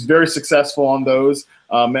very successful on those.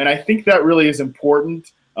 And I think that really is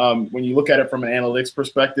important when you look at it from an analytics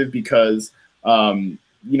perspective, because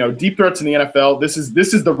deep threats in the NFL, this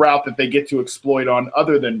is the route that they get to exploit on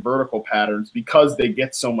other than vertical patterns, because they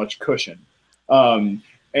get so much cushion. And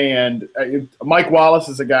Mike Wallace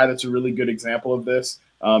is a guy that's a really good example of this.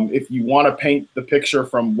 If you want to paint the picture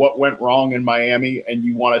from what went wrong in Miami and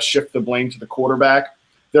you want to shift the blame to the quarterback,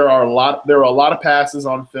 there are a lot of passes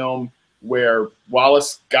on film where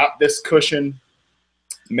Wallace got this cushion,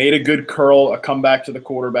 made a good curl, a comeback to the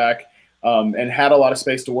quarterback, and had a lot of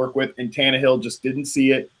space to work with, and Tannehill just didn't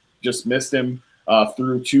see it, just missed him,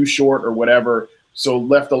 threw too short or whatever, so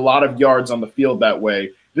left a lot of yards on the field that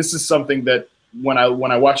way. This is something that when I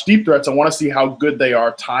watch deep threats, I want to see how good they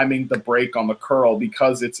are timing the break on the curl,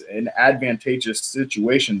 because it's an advantageous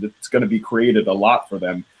situation that's going to be created a lot for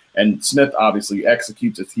them. And Smith obviously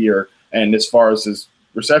executes it here. And as far as his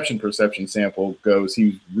reception perception sample goes,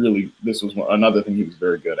 this was another thing he was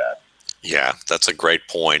very good at. Yeah, that's a great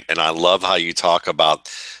point. And I love how you talk about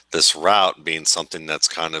this route being something that's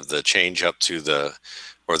kind of the change up to the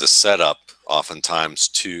setup oftentimes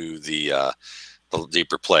to the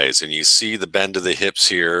deeper plays. And you see the bend of the hips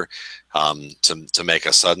here to make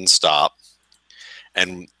a sudden stop.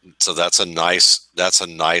 And so that's a nice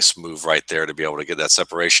move right there to be able to get that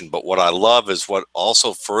separation. But what I love is what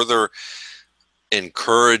also further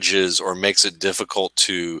encourages or makes it difficult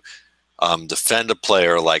to defend a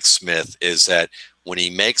player like Smith is that when he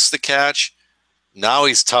makes the catch, now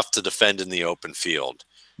he's tough to defend in the open field.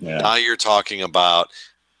 Yeah. Now you're talking about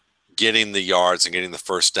getting the yards and getting the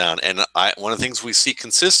first down. And one of the things we see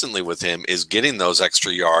consistently with him is getting those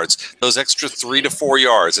extra yards, those extra 3 to 4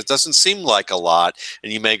 yards. It doesn't seem like a lot,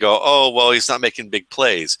 and you may go, oh, well, he's not making big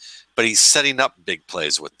plays, but he's setting up big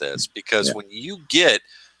plays with this, because when you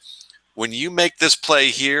make this play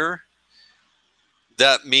here,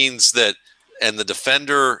 that means that, and the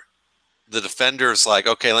defender's like,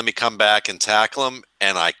 okay, let me come back and tackle him,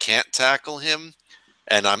 and I can't tackle him,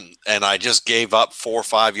 and I just gave up 4 or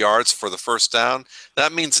 5 yards for the first down.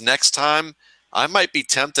 That means next time I might be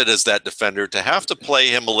tempted as that defender to have to play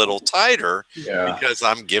him a little tighter, because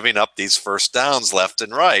I'm giving up these first downs left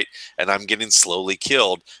and right, and I'm getting slowly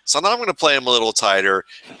killed. So now I'm going to play him a little tighter,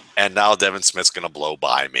 and now Devin Smith's going to blow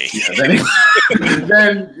by me. Yeah,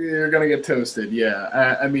 then you're going to get toasted.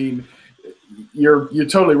 Yeah, I mean, you're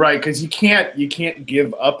totally right, because you can't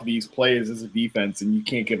give up these plays as a defense, and you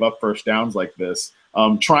can't give up first downs like this,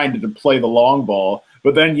 trying to play the long ball.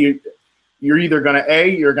 But then you're either going to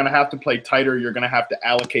you're going to have to play tighter, you're going to have to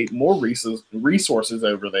allocate more resources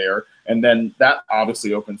over there, and then that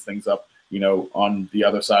obviously opens things up, on the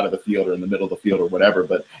other side of the field or in the middle of the field or whatever.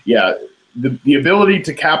 But yeah, the ability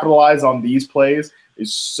to capitalize on these plays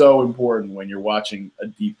is so important when you're watching a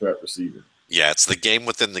deep threat receiver. Yeah, it's the game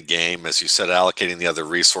within the game, as you said, allocating the other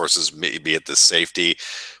resources, maybe at the safety,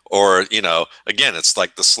 or, again, it's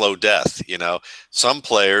like the slow death. Some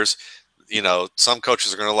players, some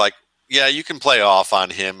coaches are going to like, yeah, you can play off on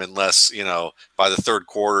him unless, by the third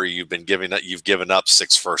quarter you've given up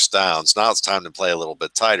 6 first downs. Now it's time to play a little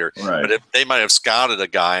bit tighter. Right. But if they might have scouted a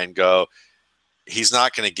guy and go, he's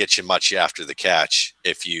not going to get you much after the catch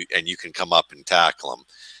and you can come up and tackle him,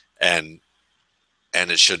 and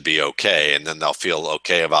it should be okay. And then they'll feel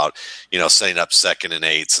okay about, setting up 2nd and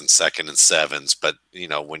 8s and 2nd and 7s. But,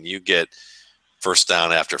 when you get first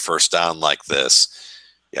down after first down like this,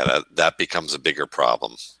 that becomes a bigger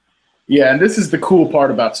problem. Yeah, and this is the cool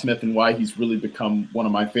part about Smith and why he's really become one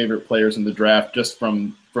of my favorite players in the draft, just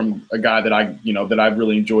from a guy that I've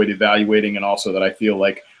really enjoyed evaluating, and also that I feel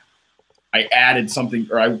like I added something,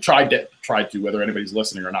 or I tried to, whether anybody's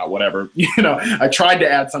listening or not, whatever, I tried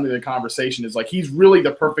to add something to the conversation. Is like, he's really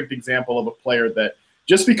the perfect example of a player that,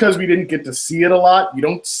 just because we didn't get to see it a lot, you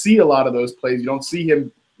don't see a lot of those plays. You don't see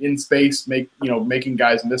him in space making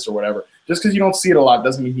guys miss or whatever. Just because you don't see it a lot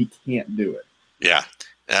doesn't mean he can't do it. Yeah.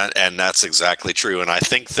 And that's exactly true. And I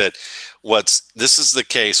think that this is the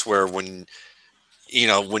case where when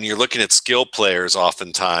you're looking at skill players,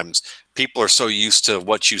 oftentimes people are so used to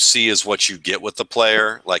what you see is what you get with the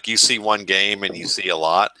player. Like, you see one game and you see a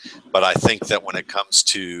lot. But I think that when it comes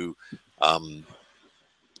to,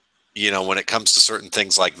 certain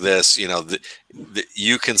things like this,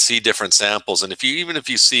 you can see different samples. And even if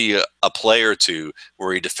you see a play or two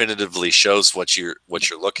where he definitively shows what you're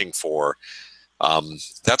looking for,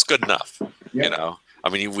 that's good enough. Yep. I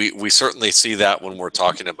mean, we certainly see that when we're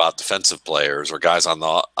talking about defensive players or guys at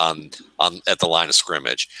the line of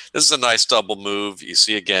scrimmage. This is a nice double move. You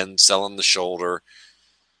see, again, selling the shoulder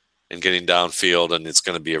and getting downfield, and it's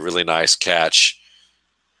going to be a really nice catch,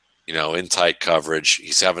 in tight coverage.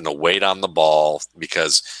 He's having to wait on the ball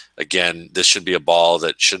because, again, this should be a ball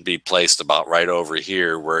that should be placed about right over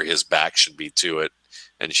here where his back should be to it,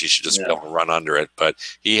 and she should just be able to run under it. But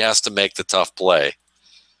he has to make the tough play.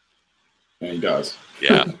 And he does.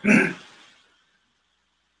 Yeah.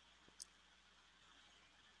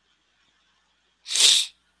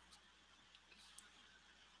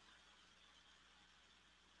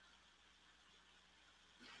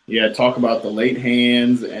 Yeah, talk about the late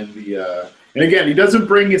hands and and again, he doesn't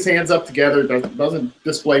bring his hands up together, doesn't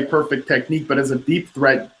display perfect technique, but as a deep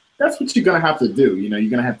threat, that's what you're going to have to do. You're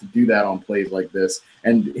going to have to do that on plays like this.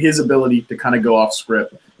 And his ability to kind of go off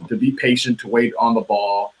script, to be patient, to wait on the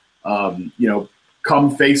ball,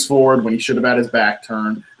 come face forward when he should have had his back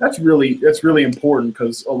turned. That's really important,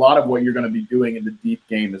 because a lot of what you're going to be doing in the deep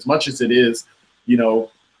game, as much as it is,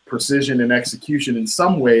 precision and execution in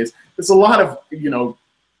some ways, it's a lot of,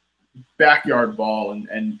 backyard ball and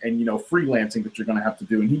freelancing that you're going to have to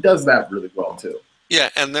do, and he does that really well too. Yeah,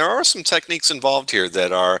 and there are some techniques involved here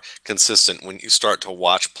that are consistent when you start to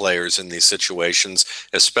watch players in these situations,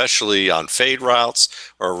 especially on fade routes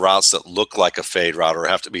or routes that look like a fade route or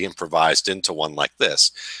have to be improvised into one like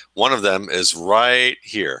this. One of them is right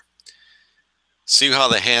here. See how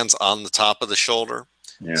the hand's on the top of the shoulder?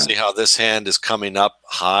 Yeah. See how this hand is coming up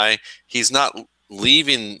high? He's not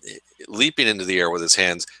leaping into the air with his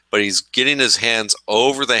hands, but he's getting his hands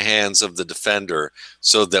over the hands of the defender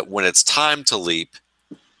so that when it's time to leap,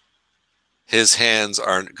 his hands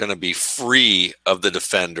are going to be free of the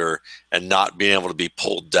defender and not being able to be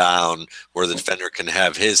pulled down where the defender can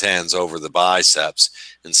have his hands over the biceps.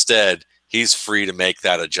 Instead, he's free to make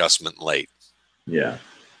that adjustment late. Yeah.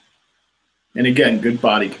 And again, good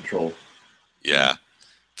body control. Yeah.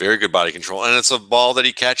 Very good body control. And it's a ball that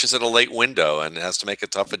he catches at a late window and has to make a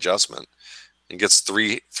tough adjustment and gets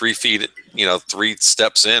three feet, 3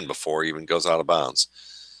 steps in before he even goes out of bounds.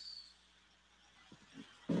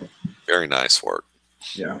 Very nice work.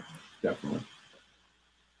 Yeah, definitely.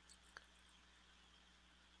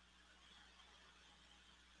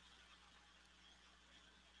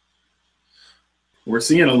 We're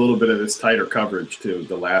seeing a little bit of this tighter coverage too.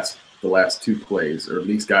 The last 2 plays, or at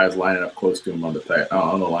least guys lining up close to him on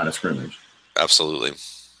the line of scrimmage. Absolutely.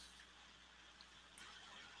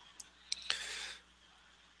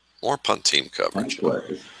 More punt team coverage.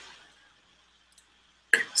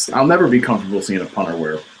 I'll never be comfortable seeing a punter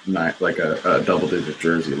wear like a double-digit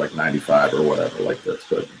jersey, like 95 or whatever, like this.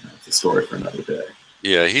 But it's a story for another day.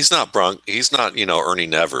 Yeah, he's not He's not Ernie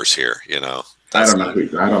Nevers here. I don't know who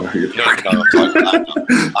you're talking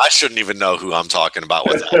about. I shouldn't even know who I'm talking about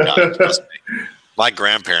with that guy. Trust me. My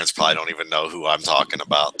grandparents probably don't even know who I'm talking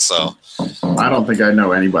about. So I don't think I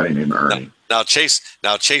know anybody named Ernie. Now Chase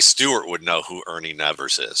Stewart would know who Ernie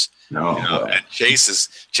Nevers is. No, and Chase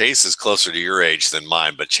is closer to your age than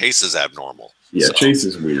mine, but Chase is abnormal. Yeah, so. Chase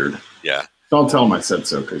is weird. Yeah. Don't tell him I said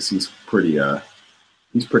so, because he's pretty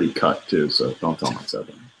cut too. So don't tell him I said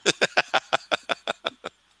that.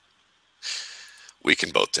 We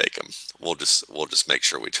can both take him. We'll just make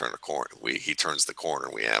sure we turn a corner. He turns the corner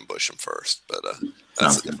and we ambush him first. But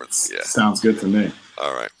that's the difference. Yeah. Sounds good to me.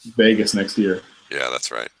 All right. Vegas next year. Yeah,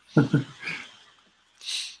 that's right.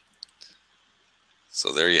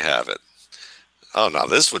 So there you have it. Oh, now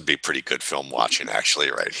this would be pretty good film watching,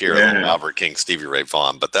 actually, right here. Yeah. Albert King, Stevie Ray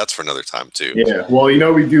Vaughan, but that's for another time too. Yeah. Well, we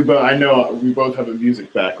do, but I know we both have a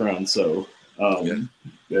music background, so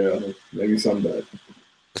yeah, maybe someday.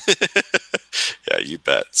 Yeah, you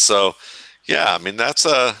bet. So, yeah, I mean that's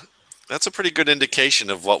a pretty good indication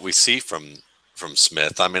of what we see from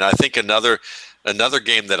Smith. I mean, I think another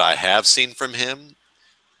game that I have seen from him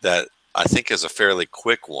that I think is a fairly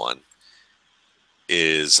quick one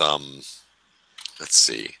is let's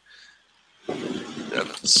see,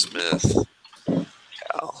 Devin Smith,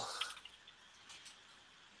 Cal.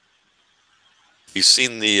 You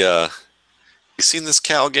seen this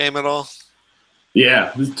Cal game at all?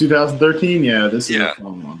 Yeah, this is 2013. Yeah, this is a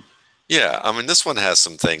fun one. Yeah, I mean, this one has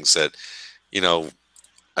some things that,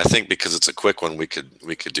 I think because it's a quick one, we could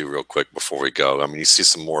do real quick before we go. I mean, you see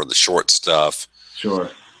some more of the short stuff. Sure.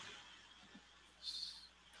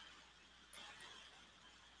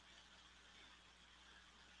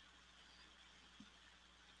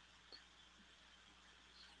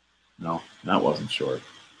 No, that wasn't short.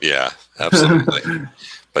 Yeah, absolutely.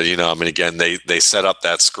 But I mean, again, they set up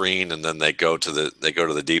that screen and then they go to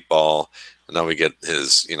the deep ball, and now we get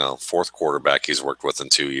his 4th quarterback he's worked with in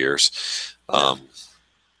 2 years. But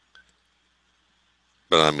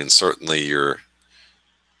I mean, certainly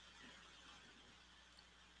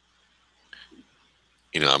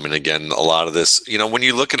I mean, again, a lot of this, when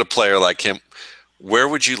you look at a player like him, where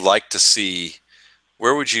would you like to see?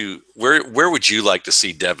 Where would you like to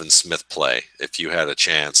see Devin Smith play if you had a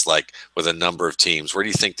chance, like with a number of teams? Where do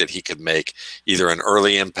you think that he could make either an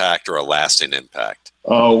early impact or a lasting impact?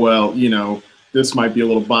 Oh, well, this might be a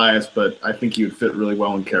little biased, but I think he would fit really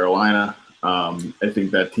well in Carolina. I think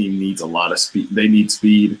that team needs a lot of speed. They need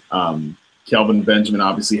speed. Kelvin Benjamin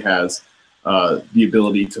obviously has the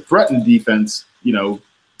ability to threaten defense,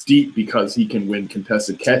 deep because he can win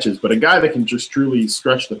contested catches. But a guy that can just truly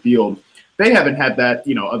stretch the field, they haven't had that,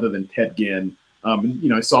 other than Ted Ginn.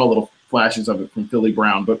 I saw little flashes of it from Philly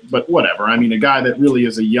Brown, but whatever. I mean, a guy that really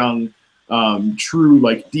is a young, true,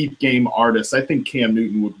 like, deep game artist. I think Cam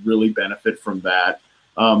Newton would really benefit from that.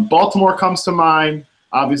 Baltimore comes to mind,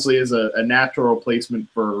 obviously, as a natural replacement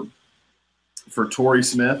for Torrey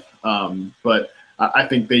Smith. But I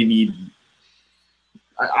think they need.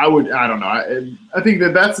 I don't know. I think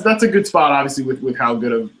that's a good spot, obviously, with how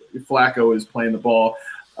good of Flacco is playing the ball,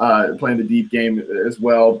 playing the deep game as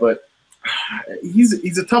well. But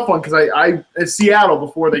he's a tough one because Seattle,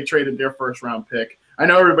 before they traded their first round pick, I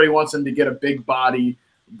know everybody wants him to get a big body,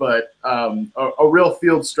 but a real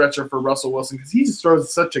field stretcher for Russell Wilson, because he just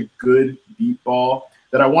throws such a good deep ball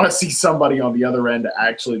that I want to see somebody on the other end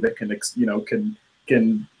actually that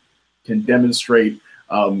can demonstrate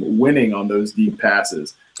winning on those deep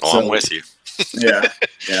passes. Oh, I'm with you. Yeah.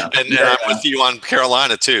 And I'm with you on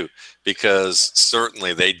Carolina too, because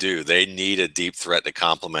certainly they do. They need a deep threat to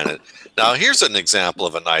complement it. Now, here's an example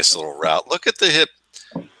of a nice little route. Look at the hip.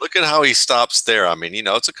 Look at how he stops there. I mean,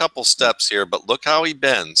 it's a couple steps here, but look how he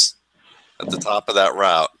bends at the top of that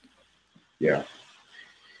route. Yeah.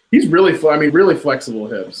 He's really flexible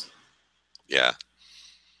hips. Yeah.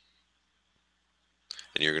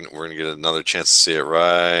 And we're gonna get another chance to see it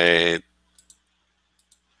right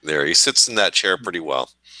there. He sits in that chair pretty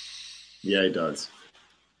well. Yeah, he does.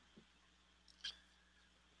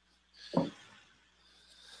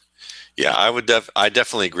 Yeah, I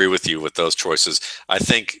definitely agree with you with those choices. I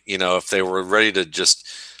think, if they were ready to just,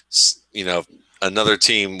 another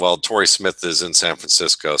team, well, Torrey Smith is in San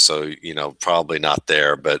Francisco, so, probably not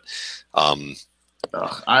there, but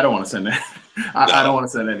I don't want to send I don't want to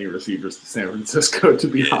send any receivers to San Francisco, to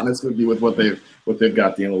be honest with you, with what they've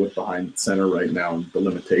got dealing with behind center right now and the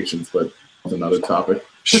limitations, but it's another topic.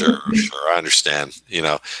 Sure, I understand.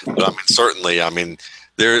 But certainly,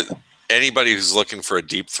 there. Anybody who's looking for a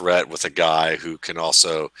deep threat with a guy who can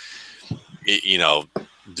also,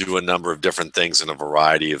 do a number of different things in a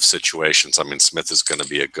variety of situations, Smith is going to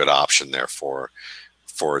be a good option there for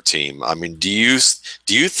a team. Do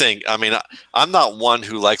you think? I'm not one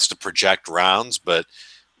who likes to project rounds, but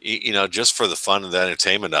just for the fun and the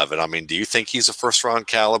entertainment of it, do you think he's a first-round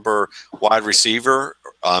caliber wide receiver?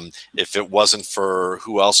 If it wasn't for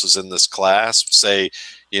who else is in this class, say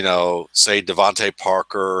Devontae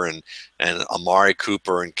Parker and Amari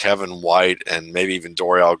Cooper and Kevin White and maybe even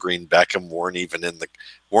Dorial Green Beckham weren't even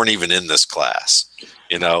in this class.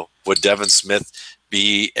 Would Devin Smith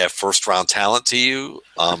be a first-round talent to you,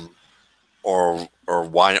 or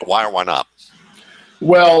why or why not?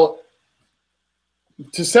 Well,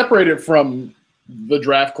 to separate it from the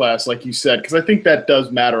draft class, like you said, because I think that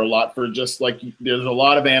does matter a lot for just like there's a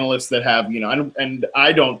lot of analysts that have, and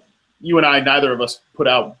I don't, you and I, neither of us put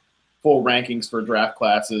out full rankings for draft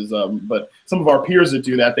classes, but some of our peers that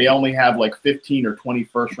do that, they only have like 15 or 20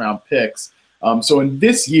 first-round picks. So in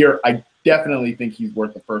this year, I definitely think he's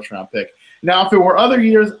worth a first-round pick. Now, if it were other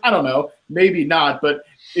years, I don't know, maybe not. But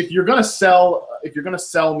if you're gonna sell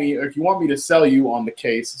me, or if you want me to sell you on the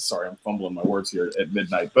case, sorry, I'm fumbling my words here at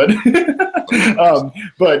midnight, but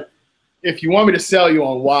but if you want me to sell you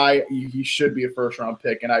on why he should be a first-round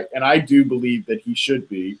pick, and I do believe that he should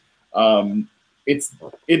be, it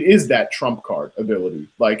is that trump card ability.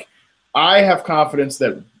 Like, I have confidence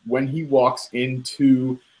that when he walks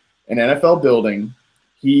into an NFL building,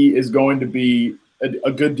 he is going to be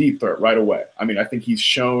a good deep threat right away. I think he's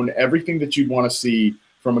shown everything that you'd want to see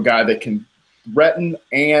from a guy that can threaten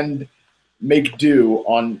and make do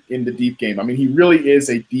in the deep game. He really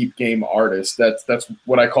is a deep game artist. That's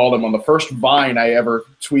what I called him on the first Vine I ever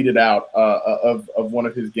tweeted out of one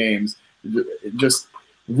of his games. Just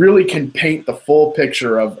really can paint the full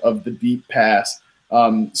picture of the deep pass.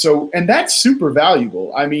 And that's super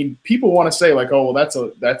valuable. People want to say like, oh, well,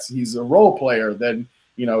 he's a role player. Then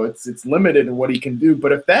it's limited in what he can do.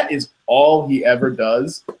 But if that is all he ever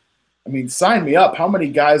does, sign me up. How many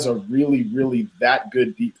guys are really, really that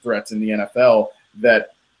good deep threats in the NFL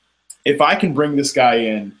that if I can bring this guy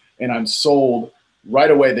in and I'm sold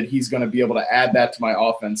right away that he's going to be able to add that to my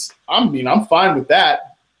offense, I'm fine with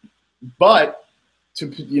that. But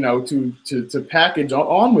to package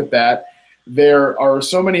on with that, there are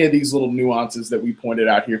so many of these little nuances that we pointed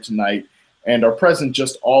out here tonight and are present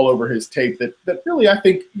just all over his tape that really, I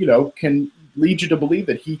think, can lead you to believe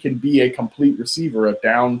that he can be a complete receiver, a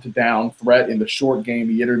down-to-down threat in the short game,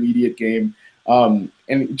 the intermediate game, and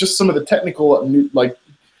just some of the technical,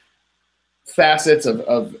 facets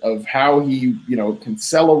of how he, can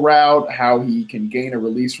sell a route, how he can gain a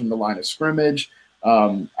release from the line of scrimmage.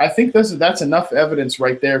 I think that's enough evidence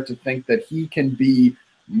right there to think that he can be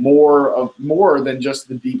more than just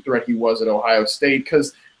the deep threat he was at Ohio State,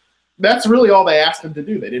 because that's really all they asked him to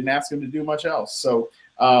do. They didn't ask him to do much else. So,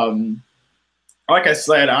 like I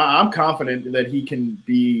said, I'm confident that he can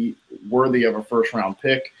be worthy of a first-round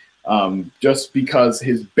pick, just because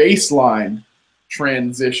his baseline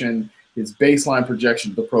transition, his baseline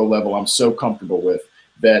projection to the pro level, I'm so comfortable with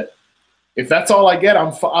that. If that's all I get,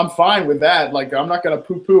 I'm fine with that. Like, I'm not going to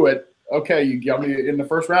poo-poo it. Okay, you got me in the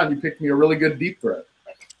first round. You picked me a really good deep threat.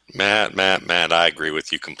 Matt, I agree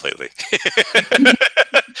with you completely.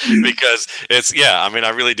 Because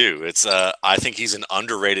I really do. I think he's an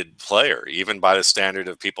underrated player, even by the standard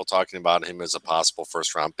of people talking about him as a possible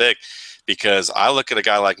first-round pick, because I look at a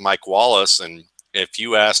guy like Mike Wallace, and if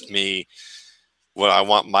you asked me what I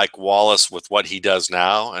want Mike Wallace with what he does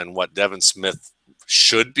now and what Devin Smith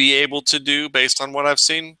should be able to do based on what I've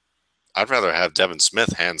seen, I'd rather have Devin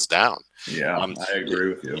Smith hands down. Yeah, I agree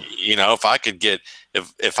with you. If I could get,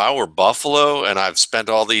 if I were Buffalo and I've spent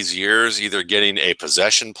all these years either getting a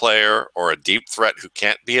possession player or a deep threat who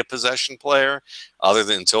can't be a possession player, other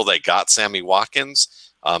than until they got Sammy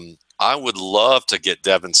Watkins, I would love to get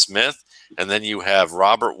Devin Smith. And then you have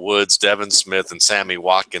Robert Woods, Devin Smith, and Sammy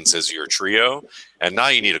Watkins as your trio. And now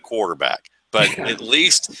you need a quarterback. But at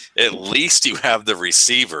least you have the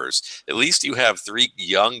receivers. At least you have three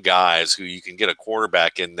young guys who you can get a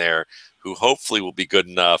quarterback in there who hopefully will be good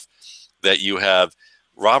enough. That you have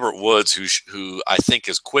Robert Woods, who I think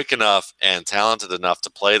is quick enough and talented enough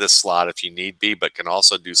to play the slot if you need be, but can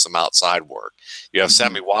also do some outside work. You have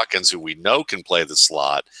Sammy Watkins, who we know can play the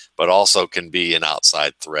slot, but also can be an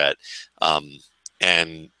outside threat. And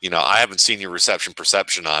I haven't seen your reception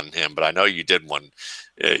perception on him, but I know you did one,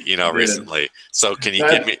 recently. So can you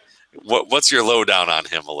give me what's your lowdown on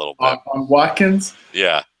him a little bit? On Watkins?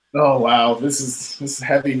 Yeah. Oh wow, this is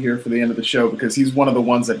heavy here for the end of the show, because he's one of the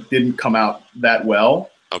ones that didn't come out that well.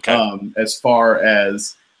 Okay. As far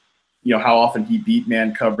as how often he beat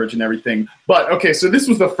man coverage and everything. But okay, so this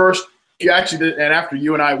was the first. You actually did, and after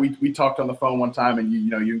you and I, we talked on the phone one time, and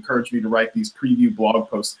you encouraged me to write these preview blog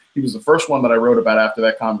posts. He was the first one that I wrote about after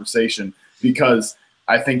that conversation, because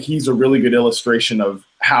I think he's a really good illustration of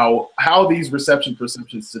how these reception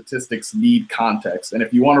perception statistics need context. And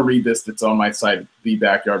if you want to read this, it's on my site,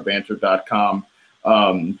 thebackyardbanter.com.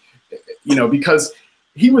 Because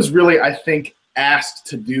he was really, I think, asked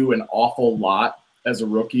to do an awful lot as a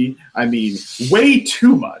rookie. I mean, way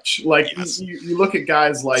too much. Like, yes. you look at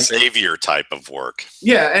guys like savior type of work.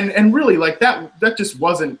 Yeah, and really, like, that just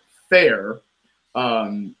wasn't fair.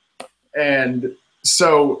 And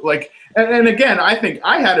so, like, and again, I think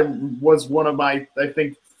I had him was one of my, I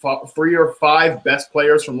think, 3 or 5 best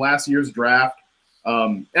players from last year's draft.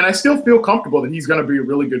 And I still feel comfortable that he's going to be a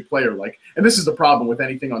really good player. Like, and this is the problem with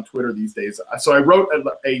anything on Twitter these days. So I wrote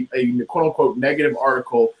a quote unquote negative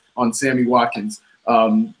article on Sammy Watkins.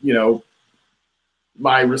 My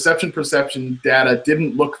reception perception data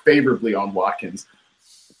didn't look favorably on Watkins,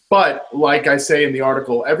 but like I say in the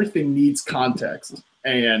article, everything needs context,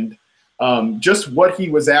 and just what he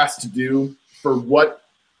was asked to do for what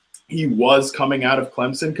he was coming out of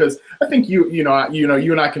Clemson. Because I think you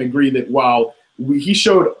and I can agree that while he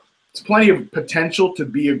showed plenty of potential to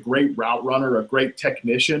be a great route runner, a great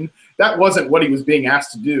technician, that wasn't what he was being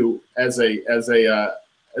asked to do as a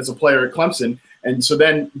player at Clemson. And so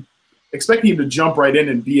then expecting him to jump right in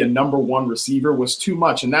and be a number 1 receiver was too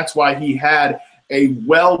much. And that's why he had a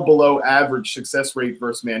well below average success rate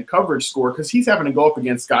versus man coverage score, because he's having to go up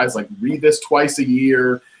against guys like Revis twice a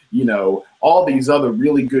year, all these other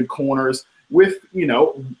really good corners with,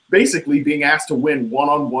 basically being asked to win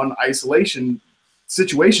one-on-one isolation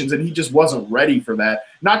situations, and he just wasn't ready for that.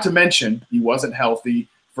 Not to mention he wasn't healthy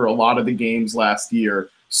for a lot of the games last year.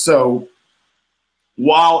 So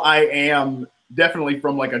while I am definitely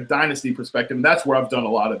from like a dynasty perspective, and that's where I've done a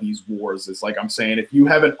lot of these wars, is like I'm saying, if you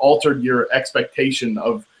haven't altered your expectation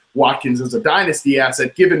of Watkins as a dynasty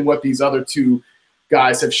asset, given what these other 2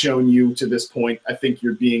 guys have shown you to this point, I think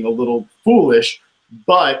you're being a little foolish.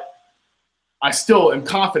 But I still am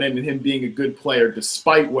confident in him being a good player,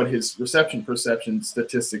 despite what his reception perception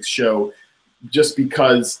statistics show, just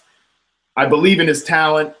because I believe in his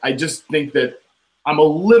talent. I just think that I'm a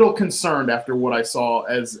little concerned after what I saw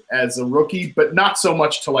as a rookie, but not so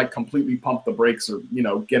much to like completely pump the brakes or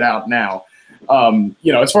get out now.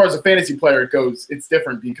 As far as a fantasy player goes, it's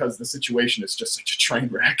different because the situation is just such a train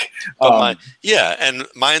wreck. But and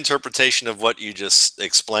my interpretation of what you just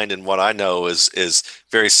explained and what I know is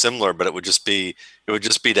very similar, but it would just be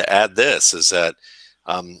to add this is that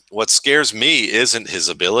what scares me isn't his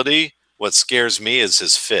ability. What scares me is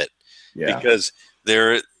his fit. Yeah. Because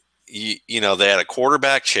they had a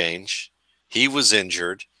quarterback change. He was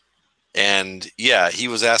injured. And he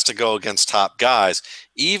was asked to go against top guys,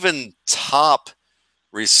 even top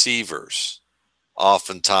receivers.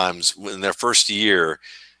 Oftentimes in their first year,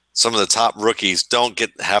 some of the top rookies don't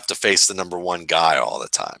have to face the number one guy all the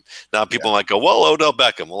time. Now people might go, well, Odell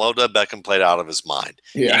Beckham. Well, Odell Beckham played out of his mind.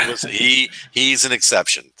 Yeah. He's an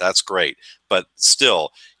exception. That's great. But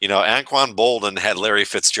still, Anquan Bolden had Larry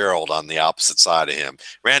Fitzgerald on the opposite side of him.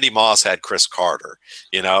 Randy Moss had Chris Carter,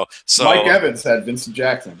 so Mike Evans had Vincent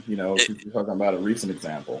Jackson, if you're talking about a recent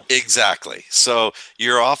example. Exactly. So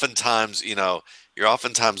you're oftentimes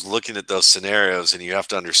looking at those scenarios, and you have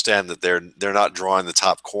to understand that they're not drawing the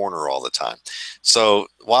top corner all the time. So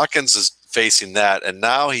Watkins is facing that, and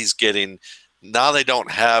now they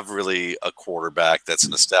don't have really a quarterback that's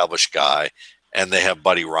an established guy, and they have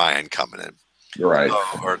Buddy Ryan coming in. Right.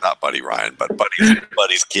 Or not Buddy Ryan, but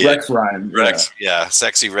Buddy's kid. Rex Ryan. Rex,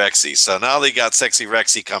 Sexy Rexy. So now they got Sexy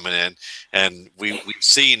Rexy coming in, and we've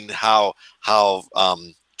seen how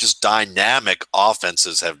just dynamic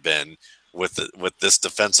offenses have been with this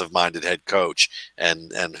defensive-minded head coach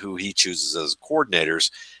and who he chooses as coordinators.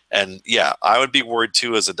 And I would be worried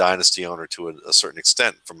too as a dynasty owner to a certain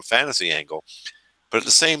extent from a fantasy angle. But at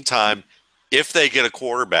the same time, if they get a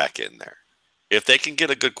quarterback in there, if they can get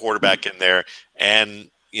a good quarterback in there, and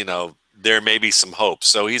there may be some hope.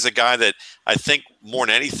 So he's a guy that I think more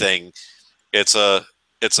than anything, it's a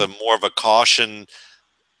more of a caution.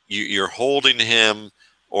 You're holding him,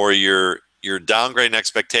 or you're downgrading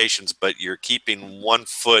expectations, but you're keeping one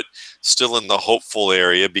foot still in the hopeful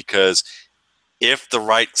area, because if the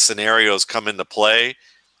right scenarios come into play,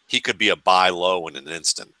 he could be a buy low in an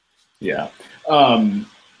instant. Yeah.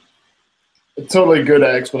 Totally good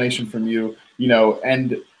explanation from you,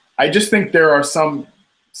 and I just think there are some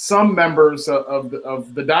members of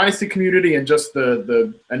the dynasty community and just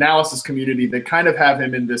the analysis community that kind of have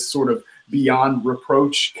him in this sort of beyond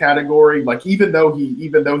reproach category. Like, even though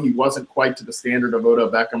he wasn't quite to the standard of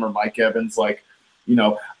Odell Beckham or Mike Evans,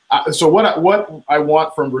 so what I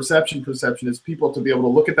want from reception perception is people to be able to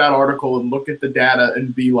look at that article and look at the data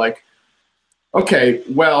and be like, okay,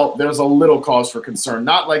 well, there's a little cause for concern.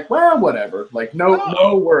 Not like, well, whatever. Like,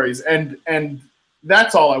 no worries. And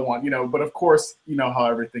that's all I want, But of course, how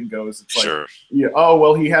everything goes. It's sure. Like, oh,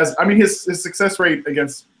 well, he has. I mean, his success rate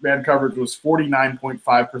against man coverage was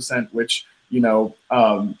 49.5%, which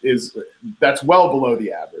that's well below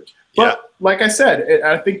the average. But like I said,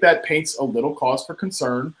 I think that paints a little cause for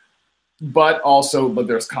concern. But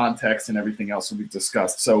there's context and everything else that we've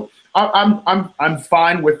discussed. So I'm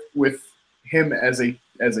fine with him as a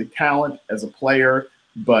talent, as a player,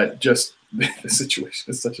 but just the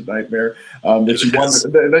situation is such a nightmare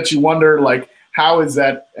that you wonder like,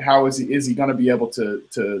 is he going to be able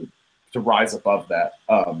to rise above that?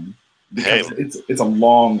 Because it's a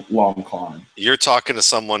long climb. You're talking to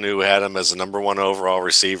someone who had him as a number 1 overall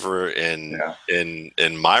receiver in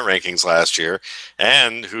my rankings last year,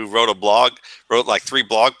 and who wrote like 3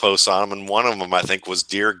 blog posts on him, and one of them I think was,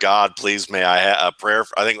 "Dear God, please may I have a prayer."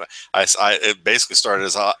 I think it basically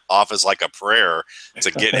started off as like a prayer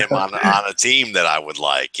to get him on a team that I would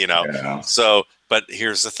like, Yeah. So, but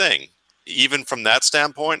here's the thing. Even from that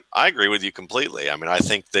standpoint, I agree with you completely. I mean, I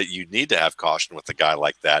think that you need to have caution with a guy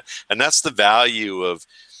like that, and that's the value of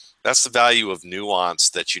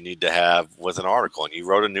nuance that you need to have with an article. And you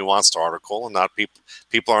wrote a nuanced article, and not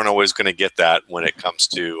people aren't always going to get that when it comes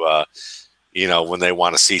to when they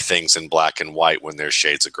want to see things in black and white when there's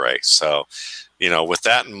shades of gray. So, with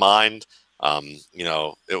that in mind,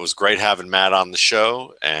 it was great having Matt on the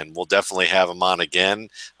show, and we'll definitely have him on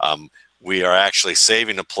again. We are actually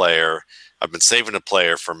saving a player. I've been saving a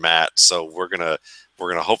player for Matt, so we're gonna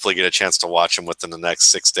hopefully get a chance to watch him within the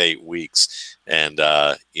next 6 to 8 weeks, and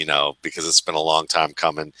because it's been a long time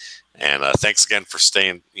coming. And thanks again for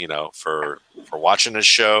staying, for watching this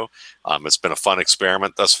show. It's been a fun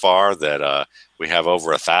experiment thus far. That we have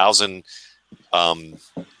over 1,000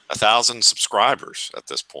 subscribers at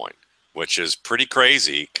this point, which is pretty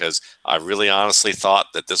crazy, because I really honestly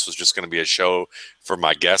thought that this was just going to be a show for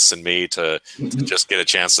my guests and me to just get a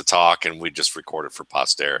chance to talk, and we just record it for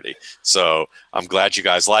posterity. So I'm glad you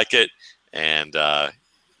guys like it, and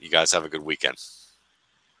you guys have a good weekend.